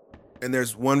right. And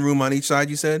there's one room on each side,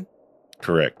 you said?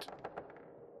 Correct.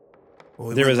 Well,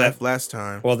 we There went was left last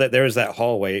time. Well, there was that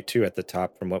hallway too at the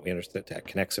top, from what we understood, that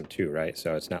connects them too, right?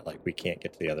 So it's not like we can't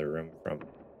get to the other room from.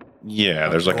 Yeah,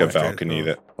 there's like a Going straight balcony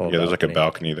across. there's like a balcony.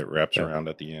 balcony that wraps Yeah. around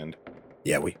at the end.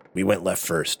 Yeah, we went left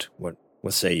first. What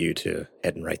say you to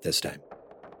heading right this time?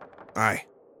 Aye.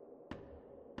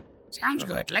 Sounds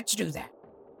good. Let's do that.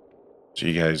 So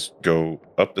you guys go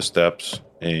up the steps,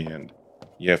 and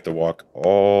you have to walk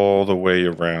all the way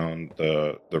around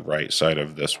the right side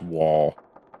of this wall,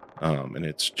 and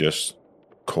it's just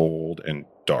cold and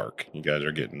dark. You guys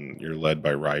you're led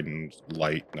by Ryden's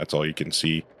light, and that's all you can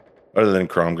see. Other than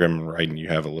Cromgrim and Ryden, you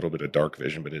have a little bit of dark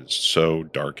vision, but it's so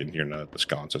dark in here now that the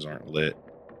sconces aren't lit.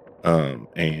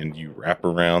 And you wrap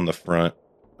around the front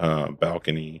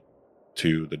balcony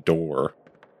to the door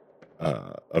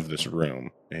of this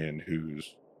room, and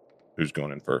who's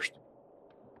going in first?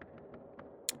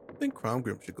 I think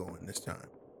Cromgrim should go in this time.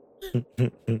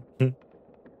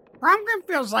 Cromgrim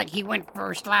feels like he went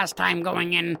first last time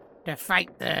going in to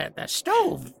fight the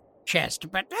stove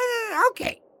chest, but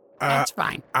okay. That's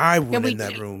fine. I Can went we in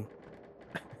that do- room.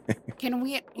 Can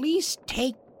we at least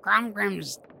take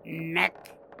Cromgrim's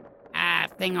neck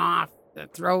thing off, the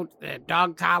throat, the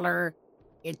dog collar?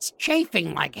 It's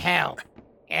chafing like hell.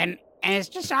 And it's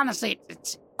just honestly,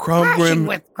 it's clashing Cromgrim,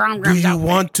 with do Cromgrim's you outfit.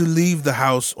 want to leave the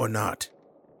house or not?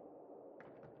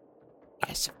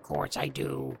 Yes, of course I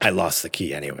do. I lost the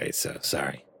key anyway, so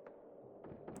sorry.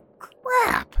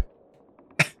 Crap.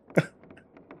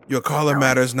 Your collar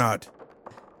matters not.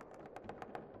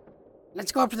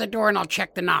 Let's go up to the door and I'll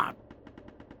check the knob.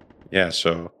 Yeah,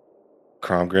 so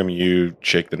Cromgrim, you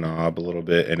shake the knob a little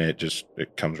bit and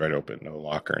it comes right open. No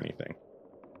lock or anything.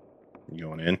 You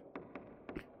going in?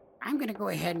 I'm going to go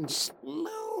ahead and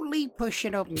slowly push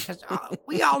it open because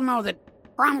we all know that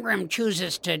Cromgrim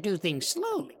chooses to do things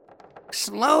slowly.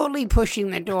 Slowly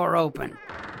pushing the door open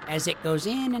as it goes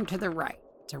in and to the right.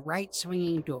 It's a right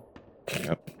swinging door.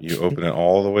 Yep. You open it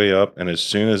all the way up, and as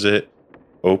soon as it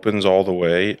opens all the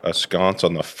way, a sconce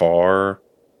on the far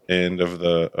end of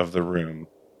the room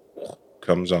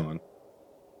comes on,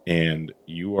 and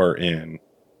you are in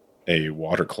a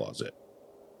water closet.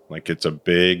 Like it's a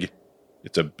big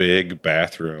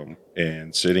bathroom,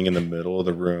 and sitting in the middle of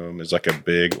the room is like a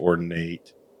big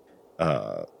ornate,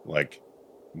 like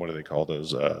what do they call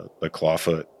those? The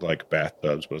clawfoot like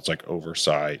bathtubs, but it's like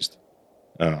oversized.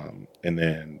 And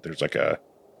then there's like a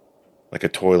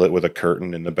toilet with a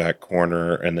curtain in the back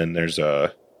corner, and then there's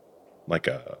a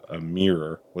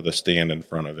mirror with a stand in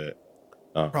front of it.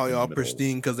 Probably all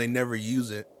pristine because they never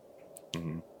use it.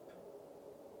 Mm-hmm.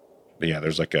 But yeah,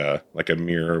 there's like a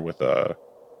mirror with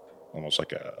almost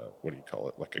like a, what do you call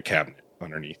it? Like a cabinet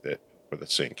underneath it with a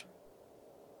sink.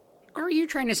 Are you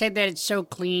trying to say that it's so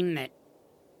clean that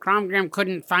Cromgrim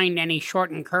couldn't find any short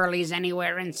and curlies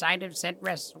anywhere inside of said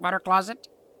water closet?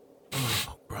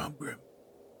 Oh, Cromgrim.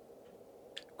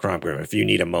 Cromgrim, if you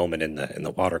need a moment in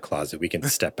the water closet, we can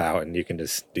step out and you can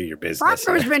just do your business.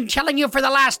 Cromgrim's been telling you for the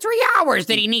last 3 hours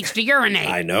that he needs to urinate.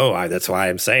 I know. That's why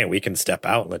I'm saying we can step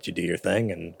out and let you do your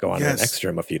thing and go on to the next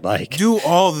room if you'd like. Do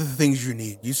all the things you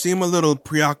need. You seem a little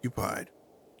preoccupied.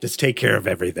 Just take care of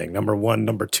everything. Number 1,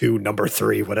 number 2, number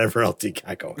 3, whatever else you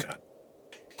got going on.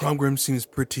 Cromgrim seems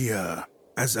pretty,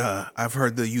 as I've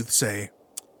heard the youth say,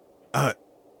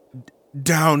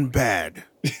 down bad.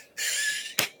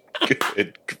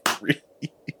 Good grief.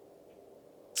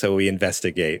 So we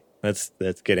investigate. Let's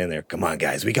get in there. Come on,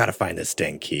 guys. We got to find this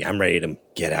dang key. I'm ready to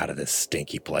get out of this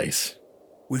stinky place.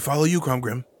 We follow you,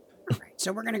 Cromgrim. All right,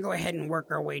 so we're going to go ahead and work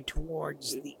our way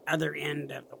towards the other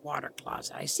end of the water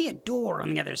closet. I see a door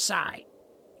on the other side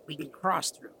we can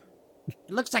cross through. It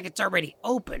looks like it's already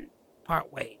open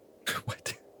part way.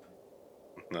 What?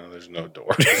 No, there's no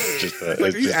door. It's just a,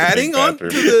 Are you adding on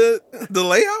to the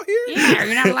layout here? Yeah,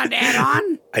 you're not allowed to add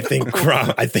on? I think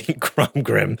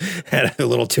Cromgrim had a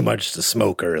little too much to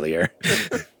smoke earlier.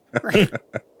 Right.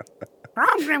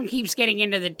 Cromgrim keeps getting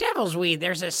into the devil's weed.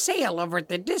 There's a sale over at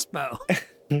the dispo.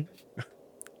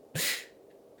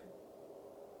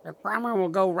 So Cromgrim will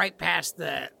go right past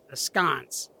the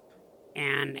sconce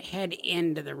and head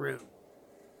into the room.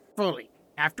 Fully.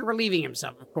 After relieving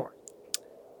himself, of course.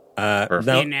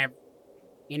 No.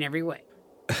 In every way.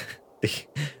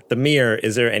 The mirror,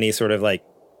 is there any sort of like,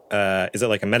 is it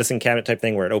like a medicine cabinet type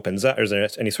thing where it opens up? Or is there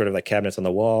any sort of like cabinets on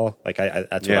the wall? Like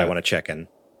that's what I want to check in.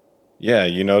 Yeah,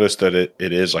 you notice that it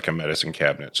is like a medicine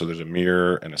cabinet. So there's a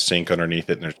mirror and a sink underneath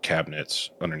it, and there's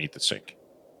cabinets underneath the sink.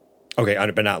 Okay,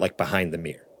 but not like behind the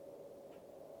mirror.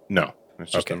 No,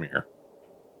 it's just a mirror.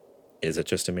 Is it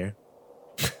just a mirror?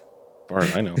 As far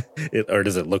as I know. Or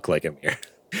does it look like a mirror?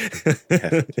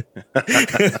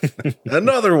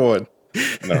 Another one.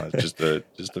 No, it's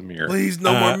just a mirror. Please,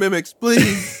 no more mimics,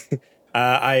 please.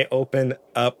 I open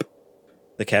up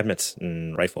the cabinets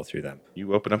and rifle through them.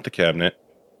 You open up the cabinet,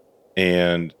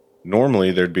 and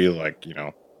normally there'd be like,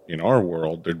 in our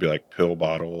world, there'd be like pill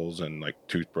bottles and like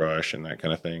toothbrush and that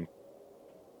kind of thing.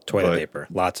 Toilet paper.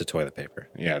 Lots of toilet paper.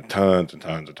 Yeah, tons and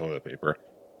tons of toilet paper.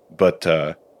 But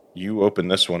you open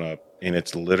this one up, and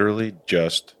it's literally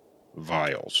just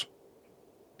vials.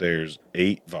 There's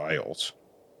 8 vials,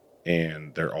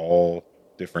 and they're all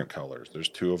different colors. There's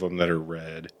 2 of them that are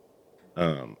red,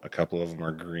 a couple of them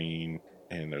are green,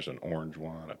 and there's an orange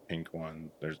one, a pink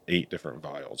one. There's 8 different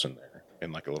vials in there,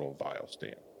 in like a little vial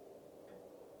stand.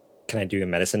 Can I do a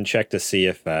medicine check to see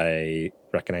if I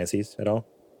recognize these at all?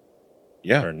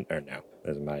 Yeah. Or no?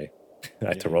 This is I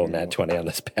have to roll nat 20 on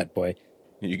this bad boy.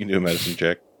 You can do a medicine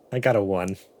check. I got a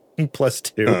 1 plus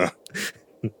 2.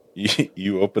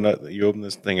 You open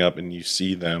this thing up and you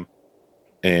see them,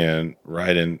 and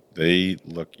they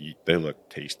look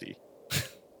tasty.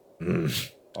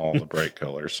 All the bright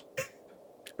colors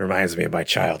reminds me of my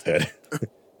childhood.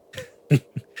 They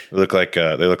look like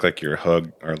your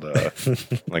hug, or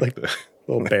the like the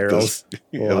little barrels,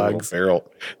 little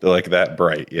barrel. They're like that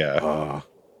bright. Yeah. Oh,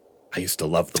 I used to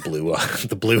love the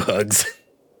blue hugs.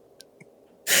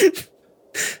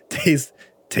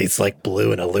 Tastes like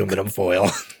blue in aluminum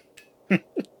foil.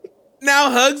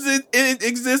 Now hugs it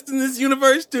exists in this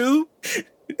universe too.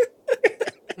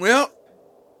 Well,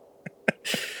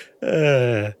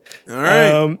 Uh, all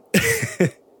right.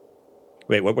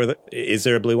 Wait, what were the? Is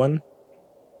there a blue one?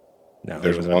 No,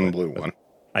 there There's wasn't a one blue one.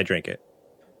 I drink it.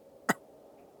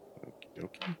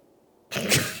 Okay.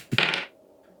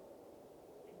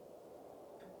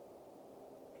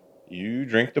 You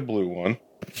drink the blue one,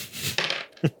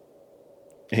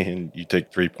 and you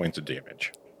take 3 points of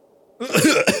damage.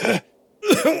 And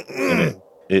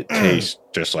it tastes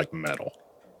just like metal.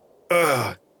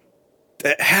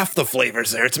 Half the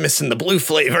flavor's there. It's missing the blue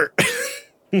flavor.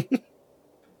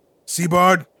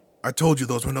 Seabard, I told you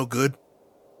those were no good.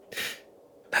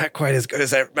 Not quite as good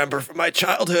as I remember from my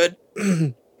childhood.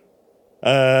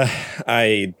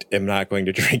 I am not going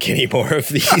to drink any more of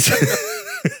these.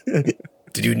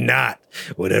 Do not,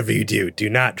 whatever you do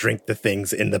not drink the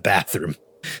things in the bathroom.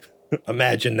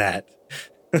 Imagine that.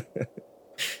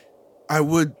 I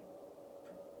would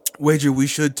wager we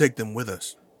should take them with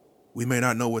us. We may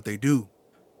not know what they do,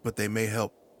 but they may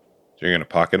help. So you're going to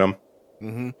pocket them?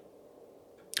 Mm-hmm.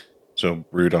 So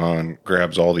Rudon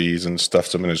grabs all these and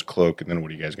stuffs them in his cloak, and then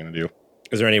what are you guys going to do?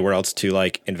 Is there anywhere else to,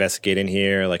 like, investigate in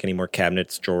here? Like, any more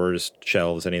cabinets, drawers,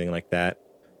 shelves, anything like that?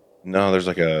 No, there's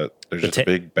just a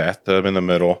big bathtub in the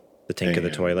middle. The tank of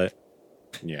the toilet?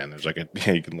 Yeah, and there's like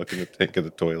you can look in the tank of the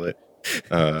toilet.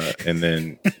 And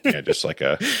then, just like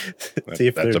See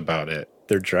if that's about it.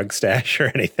 Their drug stash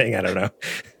or anything, I don't know.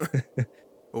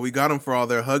 Well, we got them for all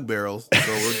their hug barrels,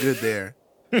 so we're good there.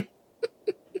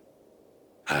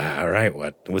 All right,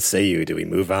 what say you? Do we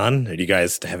move on? Or do you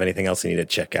guys have anything else you need to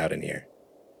check out in here?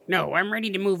 No, I'm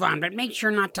ready to move on, but make sure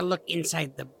not to look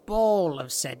inside the bowl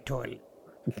of said toilet.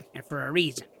 And for a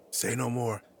reason. Say no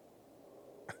more.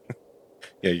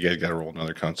 Yeah, you guys got to roll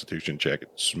another Constitution check.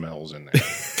 It smells in there.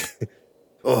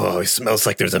 Oh, it smells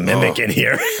like there's a mimic in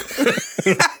here.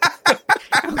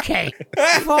 Okay,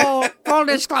 full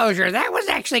disclosure, that was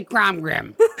actually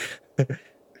Cromgrim.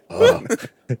 Oh,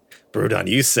 Brudon,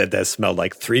 you said that smelled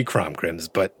like 3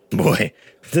 Cromgrims, but boy,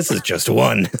 this is just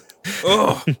one.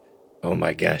 Oh, Oh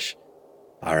my gosh.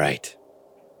 All right.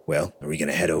 Well, are we going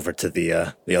to head over to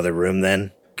the other room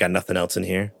then? Got nothing else in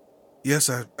here? yes,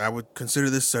 I would consider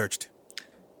this searched.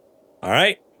 All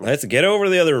right, let's get over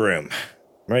to the other room.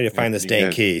 I'm ready to find this you dang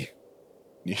guys- key.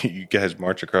 You guys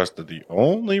march across to the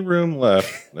only room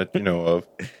left that you know of.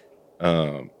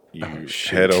 You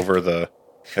shoot. head over the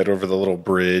little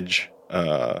bridge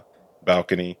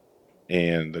balcony,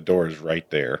 and the door is right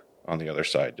there on the other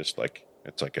side. Just like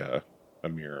it's like a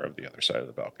mirror of the other side of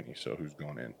the balcony. So who's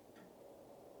going in?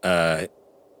 At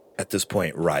this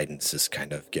point, Ryden's is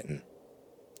kind of getting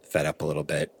fed up a little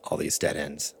bit. All these dead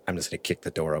ends. I'm just going to kick the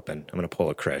door open. I'm going to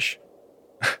pull a Krish.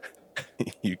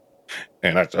 You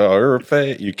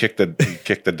kick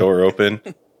the door open,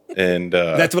 and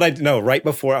That's what I know. Right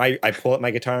before I pull up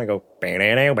my guitar and I go,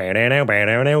 "Ba-da-now, ba-da-now,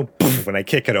 ba-da-now," poof, when I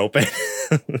kick it open.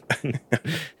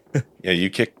 yeah, you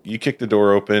kick the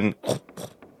door open.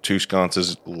 2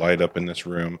 sconces light up in this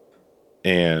room,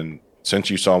 and since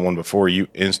you saw one before, you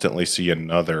instantly see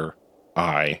another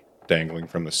eye dangling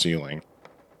from the ceiling.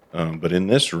 But in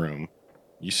this room,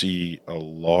 you see a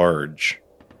large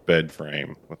bed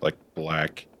frame with like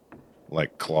black,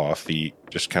 like claw feet,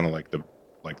 just kind of like a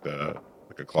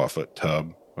clawfoot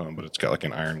tub, but it's got like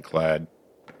an ironclad,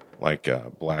 like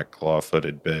a black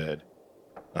claw-footed bed.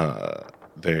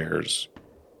 There's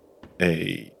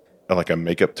a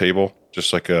makeup table,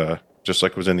 just like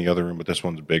was in the other room, but this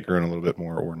one's bigger and a little bit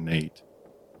more ornate.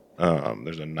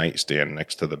 There's a nightstand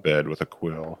next to the bed with a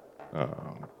quill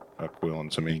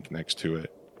and some ink next to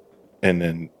it. And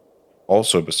then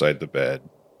also beside the bed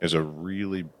is a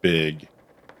really big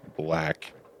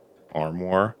black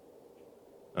armoire.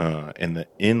 And the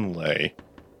inlay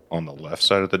on the left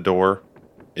side of the door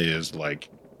is like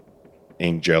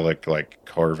angelic, like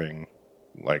carving,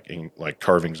 like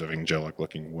carvings of angelic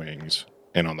looking wings.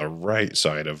 And on the right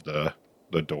side of the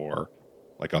door,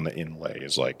 like on the inlay,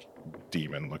 is like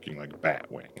demon looking like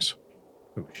bat wings.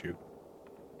 Oh, shoot.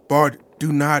 Bard,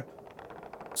 do not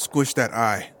squish that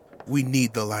eye. We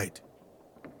need the light.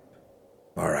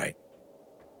 All right.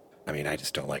 I mean, I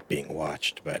just don't like being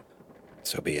watched, but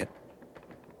so be it.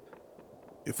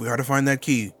 If we are to find that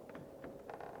key,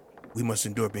 we must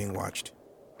endure being watched.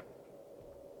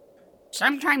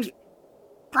 Sometimes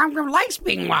Cromgrim likes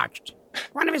being watched.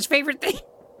 One of his favorite things.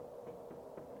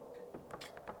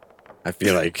 I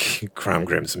feel like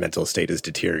Cromgrim's mental state is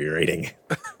deteriorating.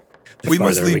 We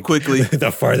must leave quickly.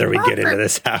 The farther we get into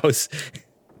this house.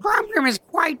 Cromgrim is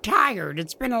quite tired.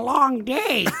 It's been a long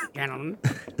day, gentlemen.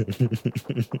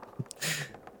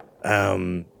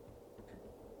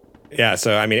 Yeah,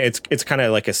 so I mean, it's kind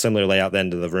of like a similar layout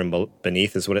then to the room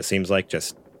beneath, is what it seems like.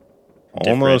 Just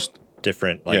Almost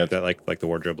different. Like like the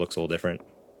wardrobe looks a little different.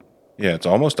 Yeah, it's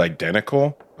almost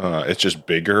identical. It's just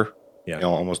bigger, Yeah,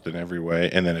 almost in every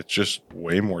way, and then it's just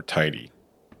way more tidy,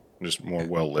 just more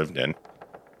well lived in.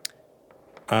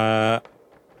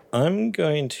 I'm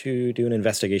going to do an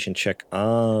investigation check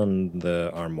on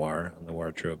the armoire, on the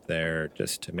wardrobe there,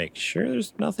 just to make sure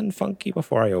there's nothing funky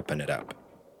before I open it up.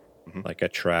 Like a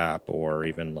trap or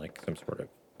even like some sort of,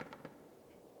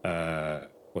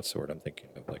 what's the word I'm thinking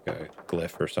of? Like a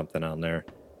glyph or something on there.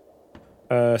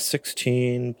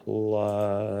 16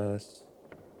 plus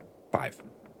 5,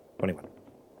 21.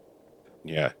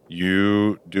 Yeah,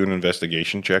 you do an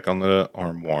investigation check on the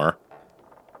armoire,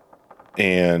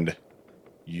 and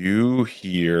you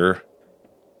hear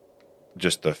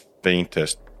just the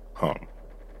faintest hum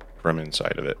from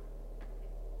inside of it.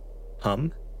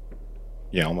 Hum?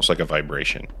 Yeah, almost like a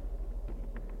vibration.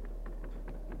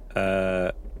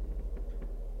 I'm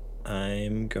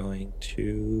going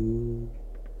to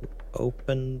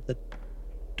open the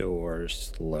door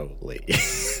slowly.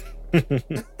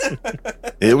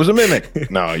 It was a mimic.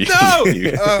 No, you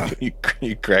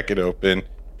crack it open,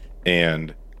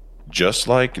 and just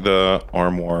like the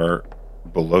armoire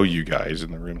below you guys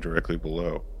in the room directly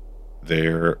below,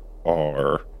 there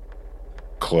are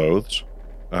clothes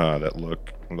that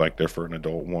look like they're for an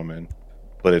adult woman,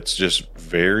 but it's just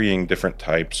varying different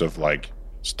types of like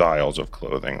styles of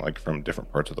clothing, like from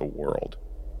different parts of the world,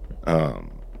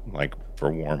 like for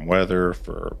warm weather,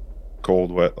 for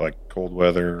cold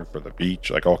weather, for the beach,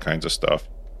 like all kinds of stuff.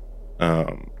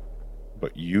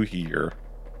 But you hear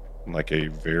like a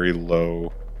very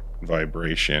low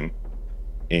vibration,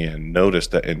 and notice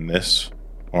that in this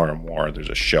armoire there's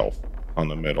a shelf on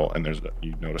the middle, and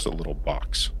you notice a little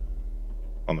box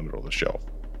on the middle of the shelf.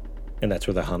 And that's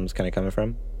where the hum's kind of coming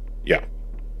from? Yeah.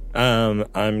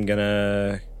 I'm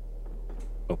gonna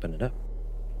open it up,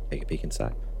 take a peek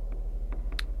inside.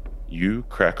 You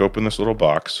crack open this little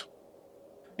box,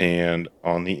 and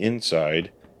on the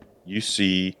inside you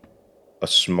see a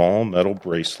small metal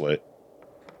bracelet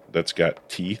that's got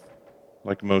teeth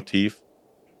like motif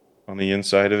on the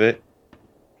inside of it.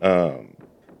 And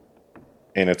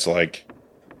it's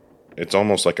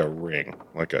almost like a ring,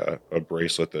 like a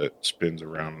bracelet that spins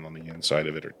around, and on the inside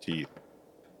of it are teeth.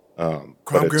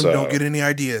 Cromgrim, don't get any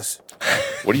ideas.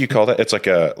 What do you call that? It's like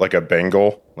a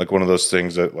bangle, like one of those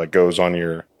things that like goes on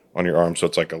your arm, so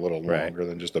it's like a little longer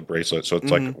than just a bracelet. So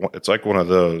it's like one of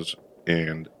those,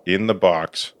 and in the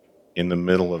box, in the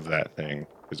middle of that thing,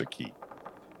 is a key.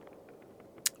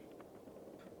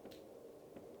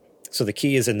 So the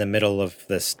key is in the middle of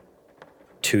this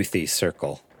toothy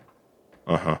circle.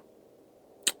 Uh-huh.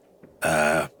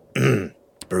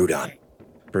 Brudon.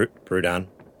 Brudon.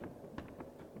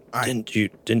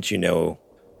 Didn't you know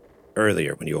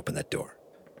earlier when you opened that door,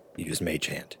 you used Mage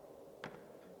Hand?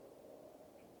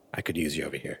 I could use you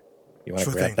over here. You want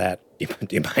to grab that? Do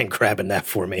you mind grabbing that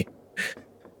for me?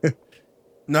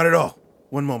 Not at all.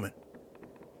 One moment.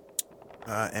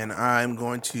 And I'm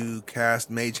going to cast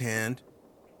Mage Hand.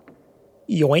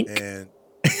 Yoink. And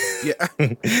yeah,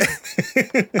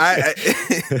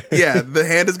 yeah, the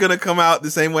hand is gonna come out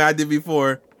the same way I did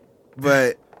before,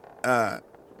 but I'm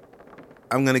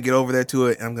gonna get over there to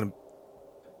it, and I'm gonna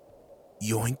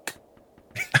yoink,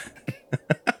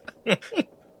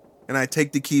 and I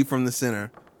take the key from the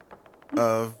center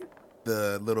of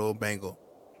the little bangle.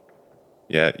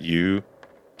 Yeah, you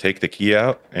take the key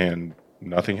out, and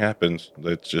nothing happens.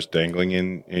 It's just dangling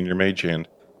in your mage hand.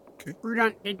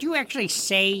 Rudon, did you actually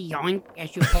say yoink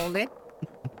as you pulled it?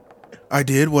 I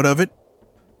did. What of it?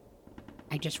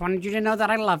 I just wanted you to know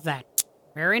that I love that.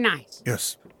 Very nice.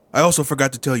 Yes. I also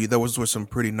forgot to tell you there were some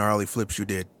pretty gnarly flips you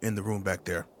did in the room back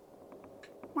there.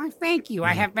 Well, thank you.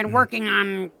 I have been working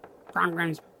on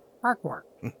Cromgrim's parkour.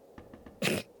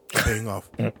 Paying off.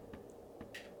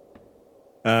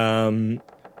 All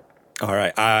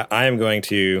right. I am going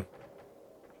to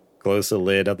close the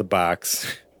lid of the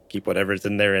box. Keep whatever's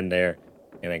in there, and then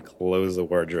close the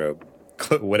wardrobe.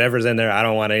 Whatever's in there, I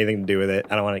don't want anything to do with it.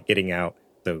 I don't want it getting out.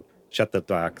 So shut the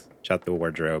box, shut the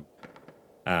wardrobe.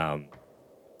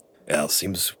 Well,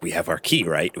 seems we have our key,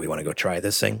 right? Do we want to go try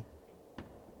this thing?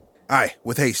 Aye,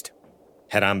 with haste.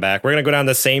 Head on back. We're going to go down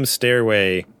the same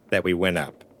stairway that we went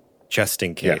up, just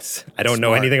in case. Yeah. I don't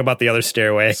know anything about the other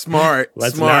stairway. Let's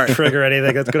not trigger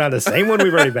anything. Let's go down the same one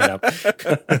we've already been up.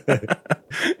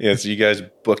 Yeah, so you guys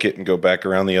book it and go back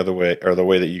around the other way, or the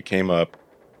way that you came up.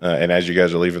 And as you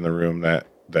guys are leaving the room, that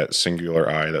singular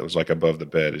eye that was like above the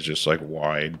bed is just like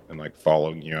wide and like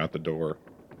following you out the door.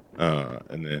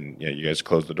 And then, yeah, you guys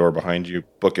close the door behind you,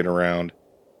 book it around.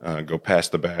 go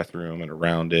past the bathroom and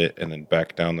around it, and then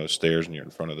back down those stairs, and you're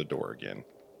in front of the door again.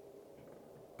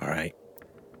 All right.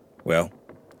 Well,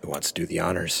 who wants to do the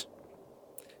honors?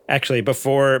 Actually,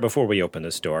 before we open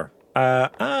this door,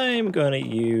 I'm going to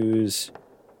use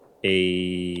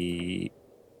a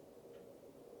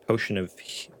potion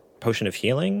of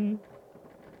healing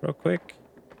real quick,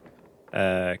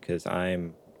 because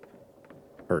I'm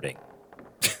hurting.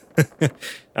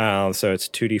 So it's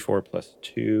 2d4 plus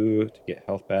 2 to get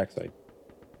health back. So I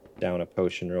down a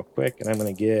potion real quick, and I'm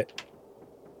going to get...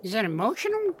 Is that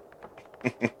emotional?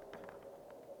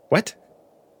 What?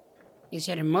 Is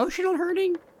it emotional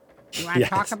hurting? You want to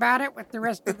talk about it with the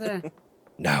rest of the...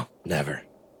 No, never.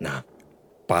 No.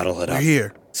 Bottle it We're up.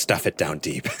 here. Stuff it down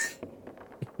deep.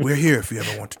 We're here if you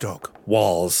ever want to talk.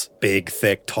 Walls. Big,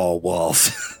 thick, tall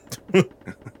walls.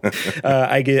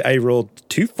 I rolled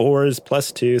 2 4s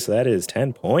plus 2, so that is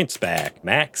 10 points back.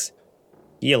 Max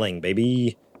healing,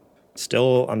 baby.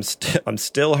 I'm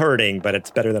still hurting, but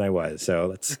it's better than I was. So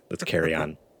let's carry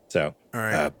on. So, all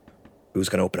right. Who's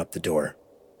gonna open up the door?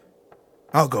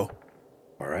 I'll go.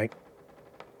 All right.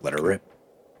 Let her rip.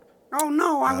 Oh,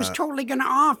 no, I was totally going to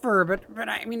offer, but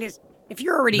I mean, if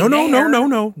you're already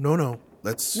No.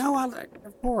 Let's... No,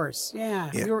 of course,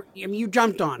 yeah. You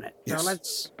jumped on it, so yes.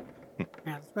 let's go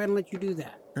ahead and let you do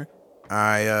that.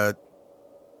 I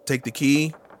take the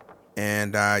key,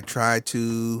 and I try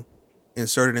to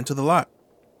insert it into the lock.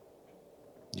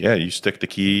 Yeah, you stick the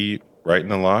key right in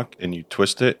the lock, and you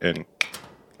twist it, and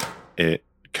it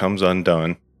comes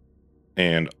undone,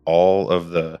 and all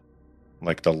of the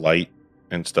light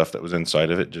and stuff that was inside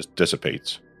of it just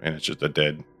dissipates, and it's just a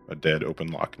dead open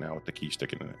lock now with the key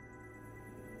sticking in it.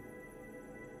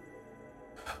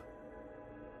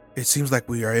 It seems like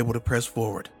we are able to press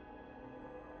forward.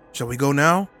 Shall we go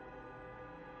now?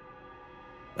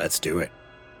 Let's do it.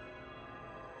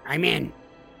 I'm in.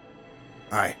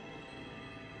 Aye.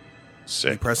 We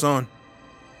Sick. press on.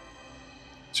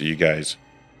 So you guys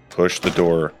push the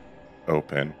door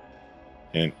open,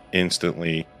 and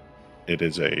instantly it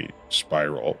is a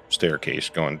spiral staircase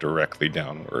going directly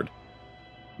downward.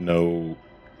 No,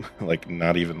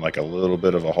 not even a little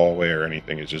bit of a hallway or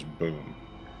anything. It's just boom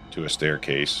to a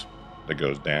staircase that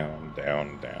goes down,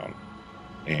 down, down.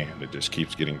 And it just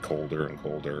keeps getting colder and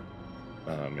colder.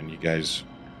 And you guys,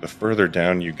 the further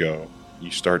down you go,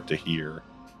 you start to hear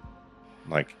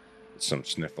some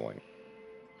sniffling.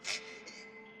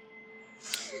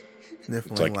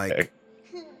 Sniffling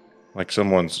like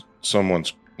someone's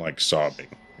sobbing,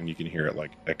 and you can hear it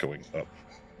echoing up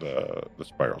the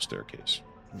spiral staircase.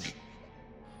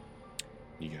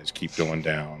 You guys keep going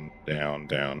down, down,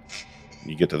 down.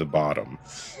 You get to the bottom,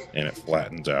 and it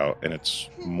flattens out, and it's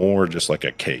more just like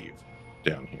a cave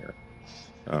down here.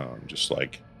 Just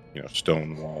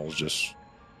stone walls, just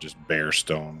bare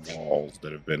stone walls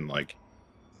that have been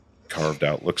carved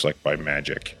out, looks like by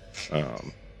magic.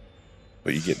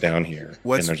 But you get down here,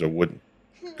 and there's a wooden...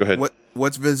 Go ahead.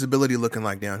 What's visibility looking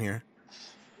like down here?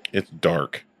 It's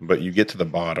dark, but you get to the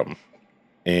bottom,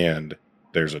 and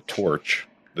there's a torch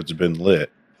that's been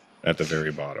lit at the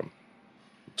very bottom.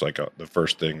 It's the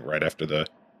first thing right after the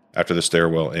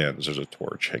stairwell ends. There's a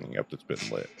torch hanging up that's been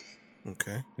lit.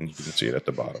 Okay. And you can see it at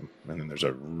the bottom. And then there's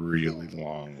a really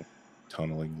long,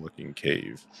 tunneling-looking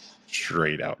cave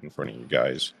straight out in front of you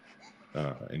guys,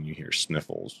 and you hear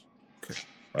sniffles. Okay.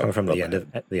 Coming from the end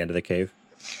of the cave.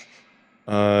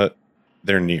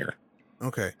 They're near.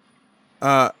 Okay.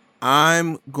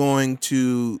 I'm going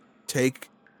to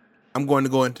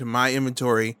go into my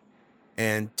inventory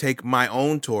and take my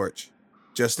own torch,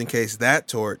 just in case that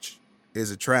torch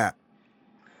is a trap.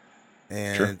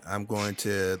 And Sure. I'm going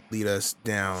to lead us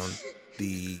down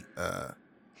the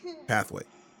pathway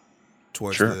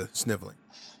towards Sure. the sniveling.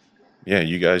 Yeah,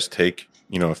 you guys take,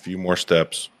 a few more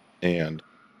steps, and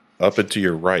up and to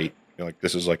your right,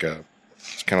 this is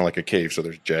it's kind of like a cave, so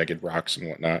there's jagged rocks and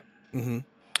whatnot. Mm-hmm.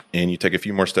 And you take a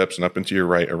few more steps, and up and to your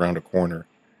right, around a corner,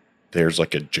 there's a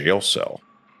jail cell,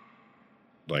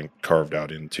 carved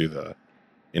out into the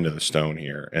stone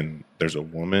here. And there's a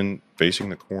woman facing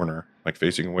the corner,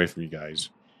 facing away from you guys,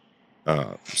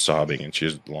 sobbing, and she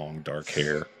has long dark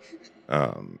hair,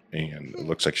 and it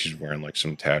looks like she's wearing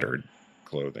some tattered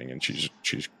clothing, and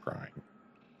she's crying.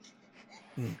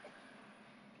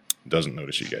 Doesn't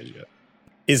notice you guys yet.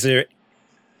 Is there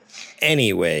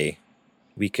any way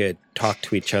we could talk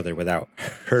to each other without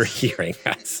her hearing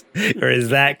us? Or is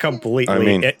that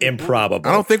completely improbable?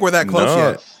 I don't think we're that close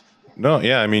yet. No,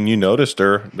 yeah, you noticed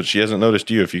her, but she hasn't noticed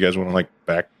you. If you guys want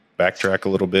to backtrack a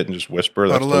little bit and just whisper,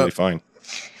 that's totally fine.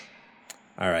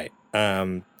 All right.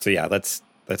 So yeah, let's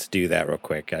do that real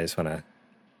quick.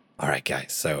 All right,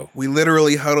 guys. So We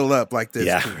literally huddle up like this.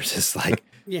 yeah, we're just like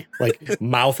Yeah. like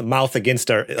mouth against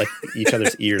our like each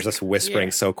other's ears, just whispering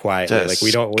Yeah. so quietly. Like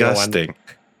we don't want. Disgusting.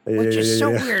 Which is so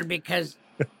weird because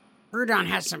Rudon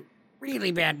has some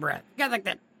really bad breath. You got like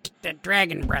that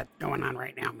dragon breath going on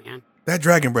right now, man. That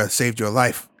dragon breath saved your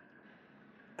life.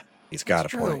 He's got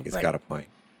It's a true, point. He's but- got a point.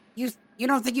 You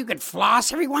don't think you could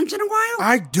floss every once in a while?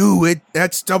 I do it.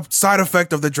 That's the side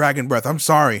effect of the dragon breath. I'm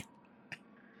sorry.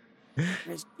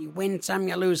 You win some,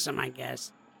 you lose some, I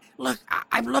guess. Look,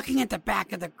 I'm looking at the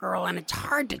back of the girl, and it's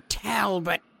hard to tell,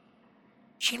 but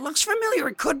she looks familiar.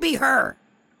 It could be her.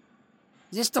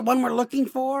 Is this the one we're looking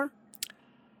for?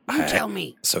 You tell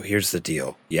me. So here's the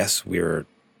deal. Yes, we're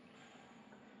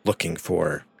looking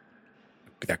for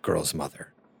that girl's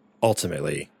mother.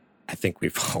 Ultimately, I think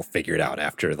we've all figured out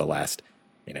after the last,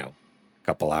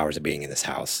 couple hours of being in this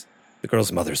house. The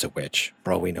girl's mother's a witch.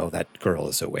 For all we know, that girl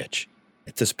is a witch.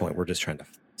 At this point, we're just trying to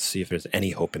see if there's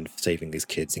any hope in saving these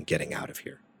kids and getting out of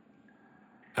here.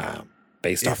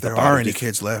 Based off If the there are bodies, any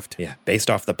kids left. yeah, based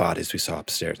off the bodies we saw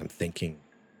upstairs, I'm thinking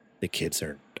the kids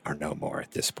are no more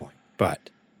at this point. But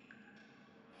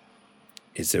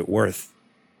is it worth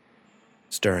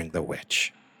stirring the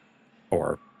witch?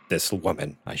 Or this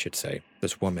woman, I should say.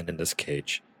 This woman in this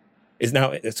cage.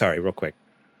 Sorry, real quick.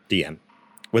 DM.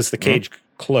 Was the cage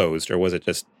closed or was it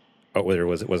just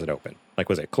was it open? Like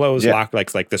was it closed, locked,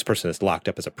 like this person is locked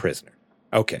up as a prisoner?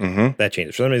 Okay. Mm-hmm. That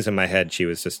changes. For some reason in my head she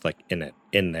was just like in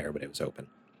there, but it was open.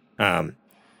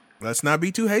 Let's not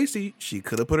be too hasty. She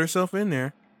could have put herself in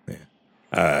there.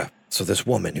 So this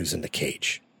woman who's in the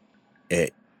cage, we're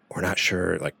not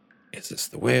sure, like, is this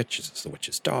the witch? Is this the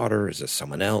witch's daughter? Is this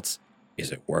someone else?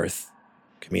 Is it worth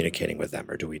communicating with them,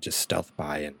 or do we just stealth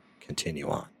by and continue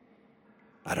on?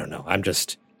 I don't know. I'm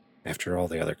just, after all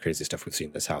the other crazy stuff we've seen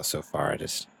in this house so far,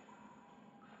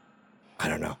 I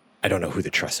don't know. I don't know who to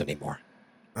trust anymore.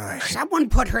 Someone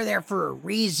put her there for a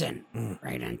reason, Mm.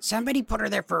 right? And somebody put her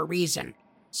there for a reason.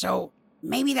 So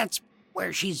maybe that's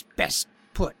where she's best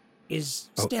put, is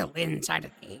still inside a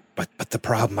cage. But the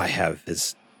problem I have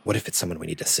is, what if it's someone we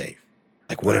need to save?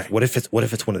 Like, what if it's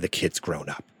one of the kids grown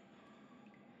up?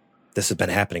 This has been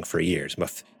happening for years.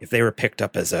 If they were picked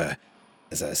up as a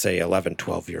say 11,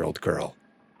 12-year-old girl,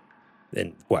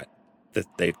 then what?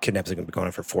 They kidnapping have been going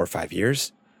on for 4 or 5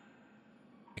 years.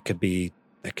 That could be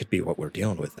what we're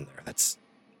dealing with in there.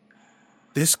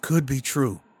 This could be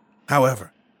true.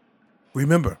 However,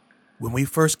 remember, when we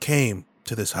first came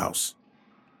to this house,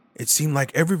 it seemed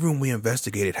like every room we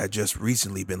investigated had just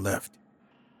recently been left.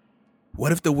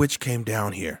 What if the witch came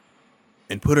down here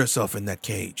and put herself in that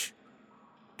cage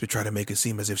to try to make it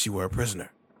seem as if she were a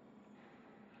prisoner?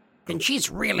 Then she's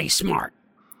really smart.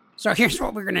 So here's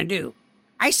what we're going to do.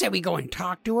 I say we go and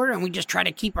talk to her, and we just try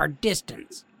to keep our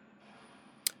distance.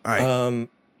 All right.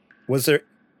 Was there,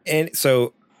 and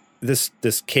so this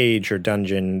cage or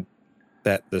dungeon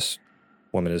that this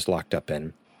woman is locked up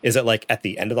in, is it like at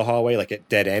the end of the hallway, like it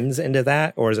dead ends into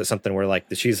that, or is it something where like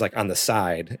she's like on the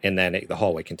side and then the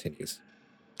hallway continues?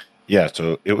 Yeah,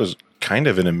 so it was kind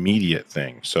of an immediate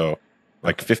thing. So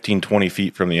like 15, 20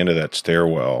 feet from the end of that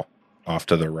stairwell off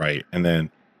to the right. And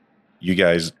then you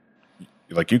guys,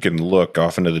 like, you can look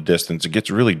off into the distance. It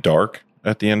gets really dark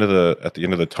at the end of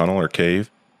the tunnel or cave.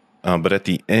 But at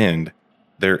the end,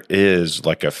 there is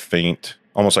like a faint,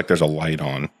 almost like there's a light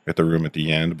on at the room at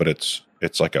the end, but it's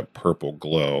like a purple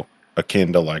glow,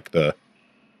 akin to like the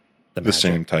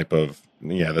same type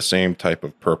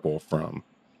of purple from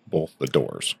both the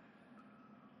doors.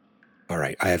 All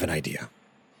right, I have an idea.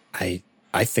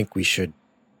 I think we should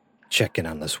check in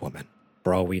on this woman.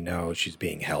 For all we know, she's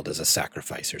being held as a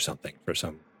sacrifice or something for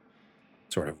some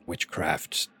sort of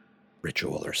witchcraft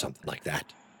ritual or something like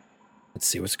that. Let's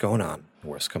see what's going on.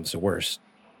 Worst comes to worst,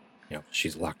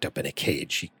 she's locked up in a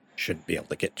cage. She shouldn't be able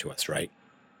to get to us, right?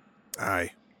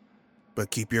 Aye. But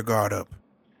keep your guard up.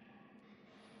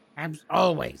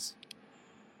 Always.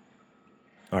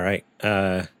 All right.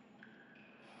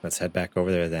 Let's head back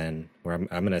over there then. Where I'm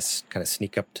gonna kind of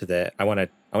sneak up to the. I want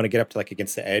to get up to like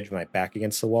against the edge, with my back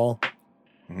against the wall.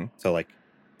 Mm-hmm. So like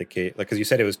the cage, like because you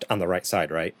said it was on the right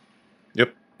side, right?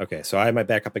 Yep. Okay, so I have my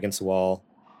back up against the wall.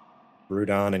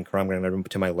 Rudon and Karam,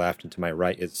 to my left, and to my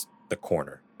right is the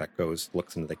corner that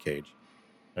looks into the cage.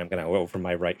 And I'm gonna go over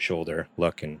my right shoulder,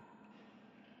 look, and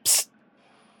psst.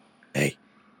 Hey,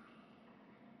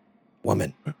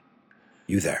 woman,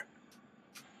 you there?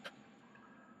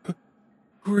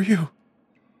 Who are you?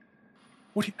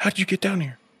 How did you get down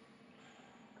here?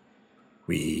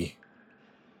 We're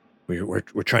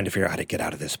trying to figure out how to get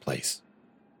out of this place.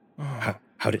 Oh.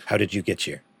 How did you get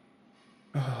here?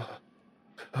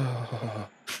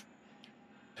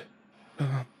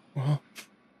 Well,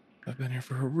 I've been here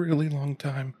for a really long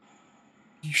time.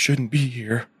 You shouldn't be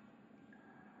here.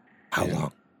 How And-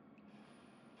 long?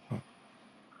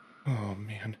 Oh,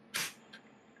 man.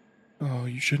 Oh,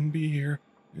 you shouldn't be here.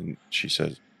 And she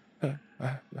says,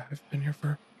 I've been here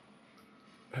for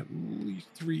at least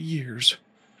 3 years.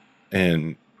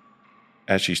 And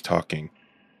as she's talking,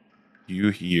 you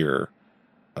hear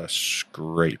a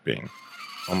scraping,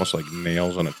 almost like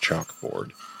nails on a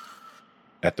chalkboard,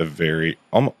 at the very,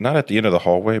 almost, not at the end of the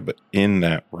hallway, but in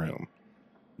that room.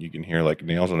 You can hear like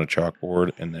nails on a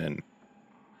chalkboard, and then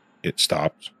it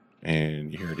stops,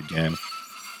 and you hear it again,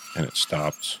 and it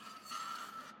stops,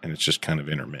 and it's just kind of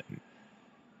intermittent.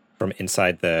 From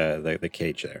inside the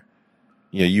cage there.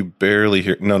 Yeah, you barely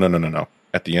hear. No.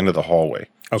 At the end of the hallway.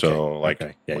 Okay. So like,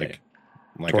 okay. Yeah, like,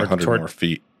 yeah. like 100 more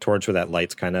feet. Towards where that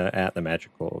light's kind of at, the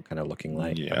magical kind of looking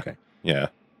light. Yeah. Okay. Yeah.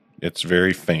 It's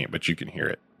very faint, but you can hear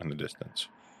it in the distance.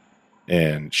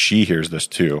 And she hears this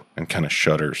too and kind of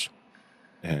shudders.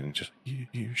 And just,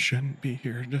 you shouldn't be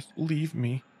here. Just leave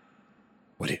me.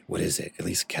 What is it? At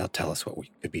least tell us what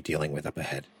we could be dealing with up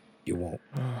ahead. You won't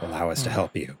allow us to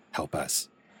help you. Help us.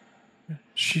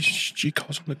 She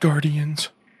calls them the Guardians.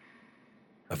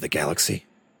 Of the galaxy?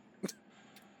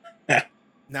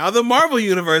 Now the Marvel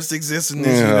universe exists in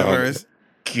this universe.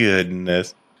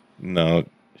 Goodness. No.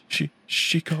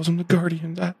 She calls them the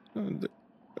Guardians.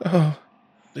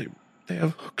 They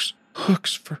have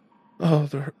hooks for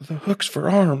the hooks for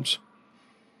arms.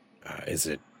 Is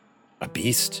it a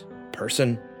beast?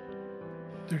 Person?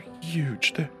 They're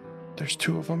huge. There's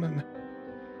 2 of them, and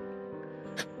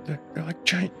they're like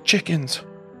giant chickens.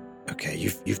 Okay,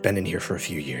 you've been in here for a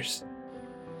few years.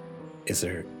 Is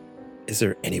there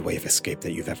any way of escape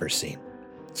that you've ever seen?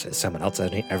 Has someone else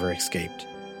ever escaped?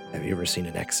 Have you ever seen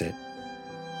an exit?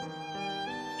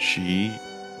 She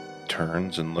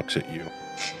turns and looks at you,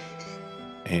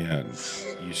 and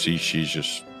you see she's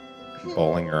just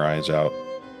bawling her eyes out,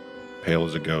 pale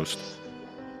as a ghost.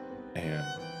 And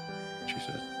she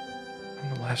says,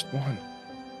 I'm the last one.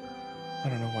 I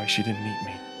don't know why she didn't eat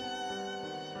me.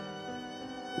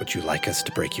 Would you like us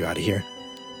to break you out of here?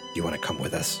 Do you want to come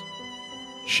with us?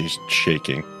 She's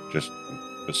shaking, just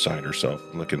beside herself,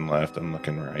 looking left and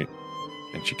looking right.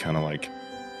 And she kind of like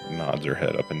nods her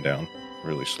head up and down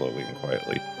really slowly and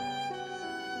quietly.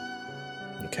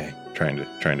 Okay. Trying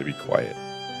to be quiet.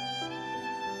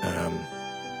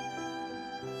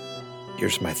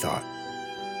 Here's my thought.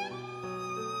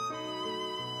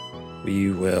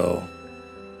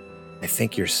 I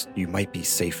think you might be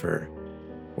safer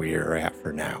where you're at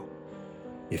for now.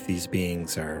 If these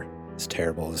beings are as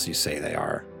terrible as you say they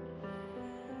are,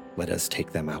 let us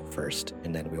take them out first,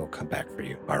 and then we will come back for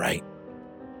you, all right?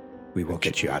 We will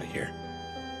get you out of here.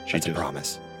 That's a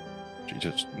promise. She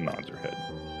just nods her head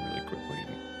really quickly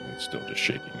and still just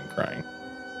shaking and crying.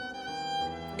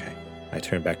 Okay. I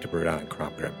turn back to Brudan and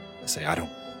Cromgrim and say, I don't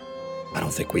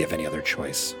think we have any other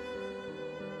choice.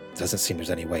 It doesn't seem there's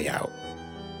any way out.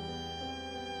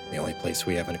 The only place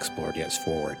we haven't explored yet is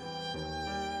forward.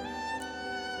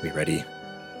 We ready?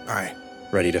 Aye.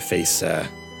 Ready to face the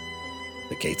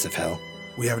gates of hell?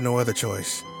 We have no other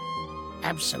choice.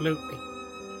 Absolutely.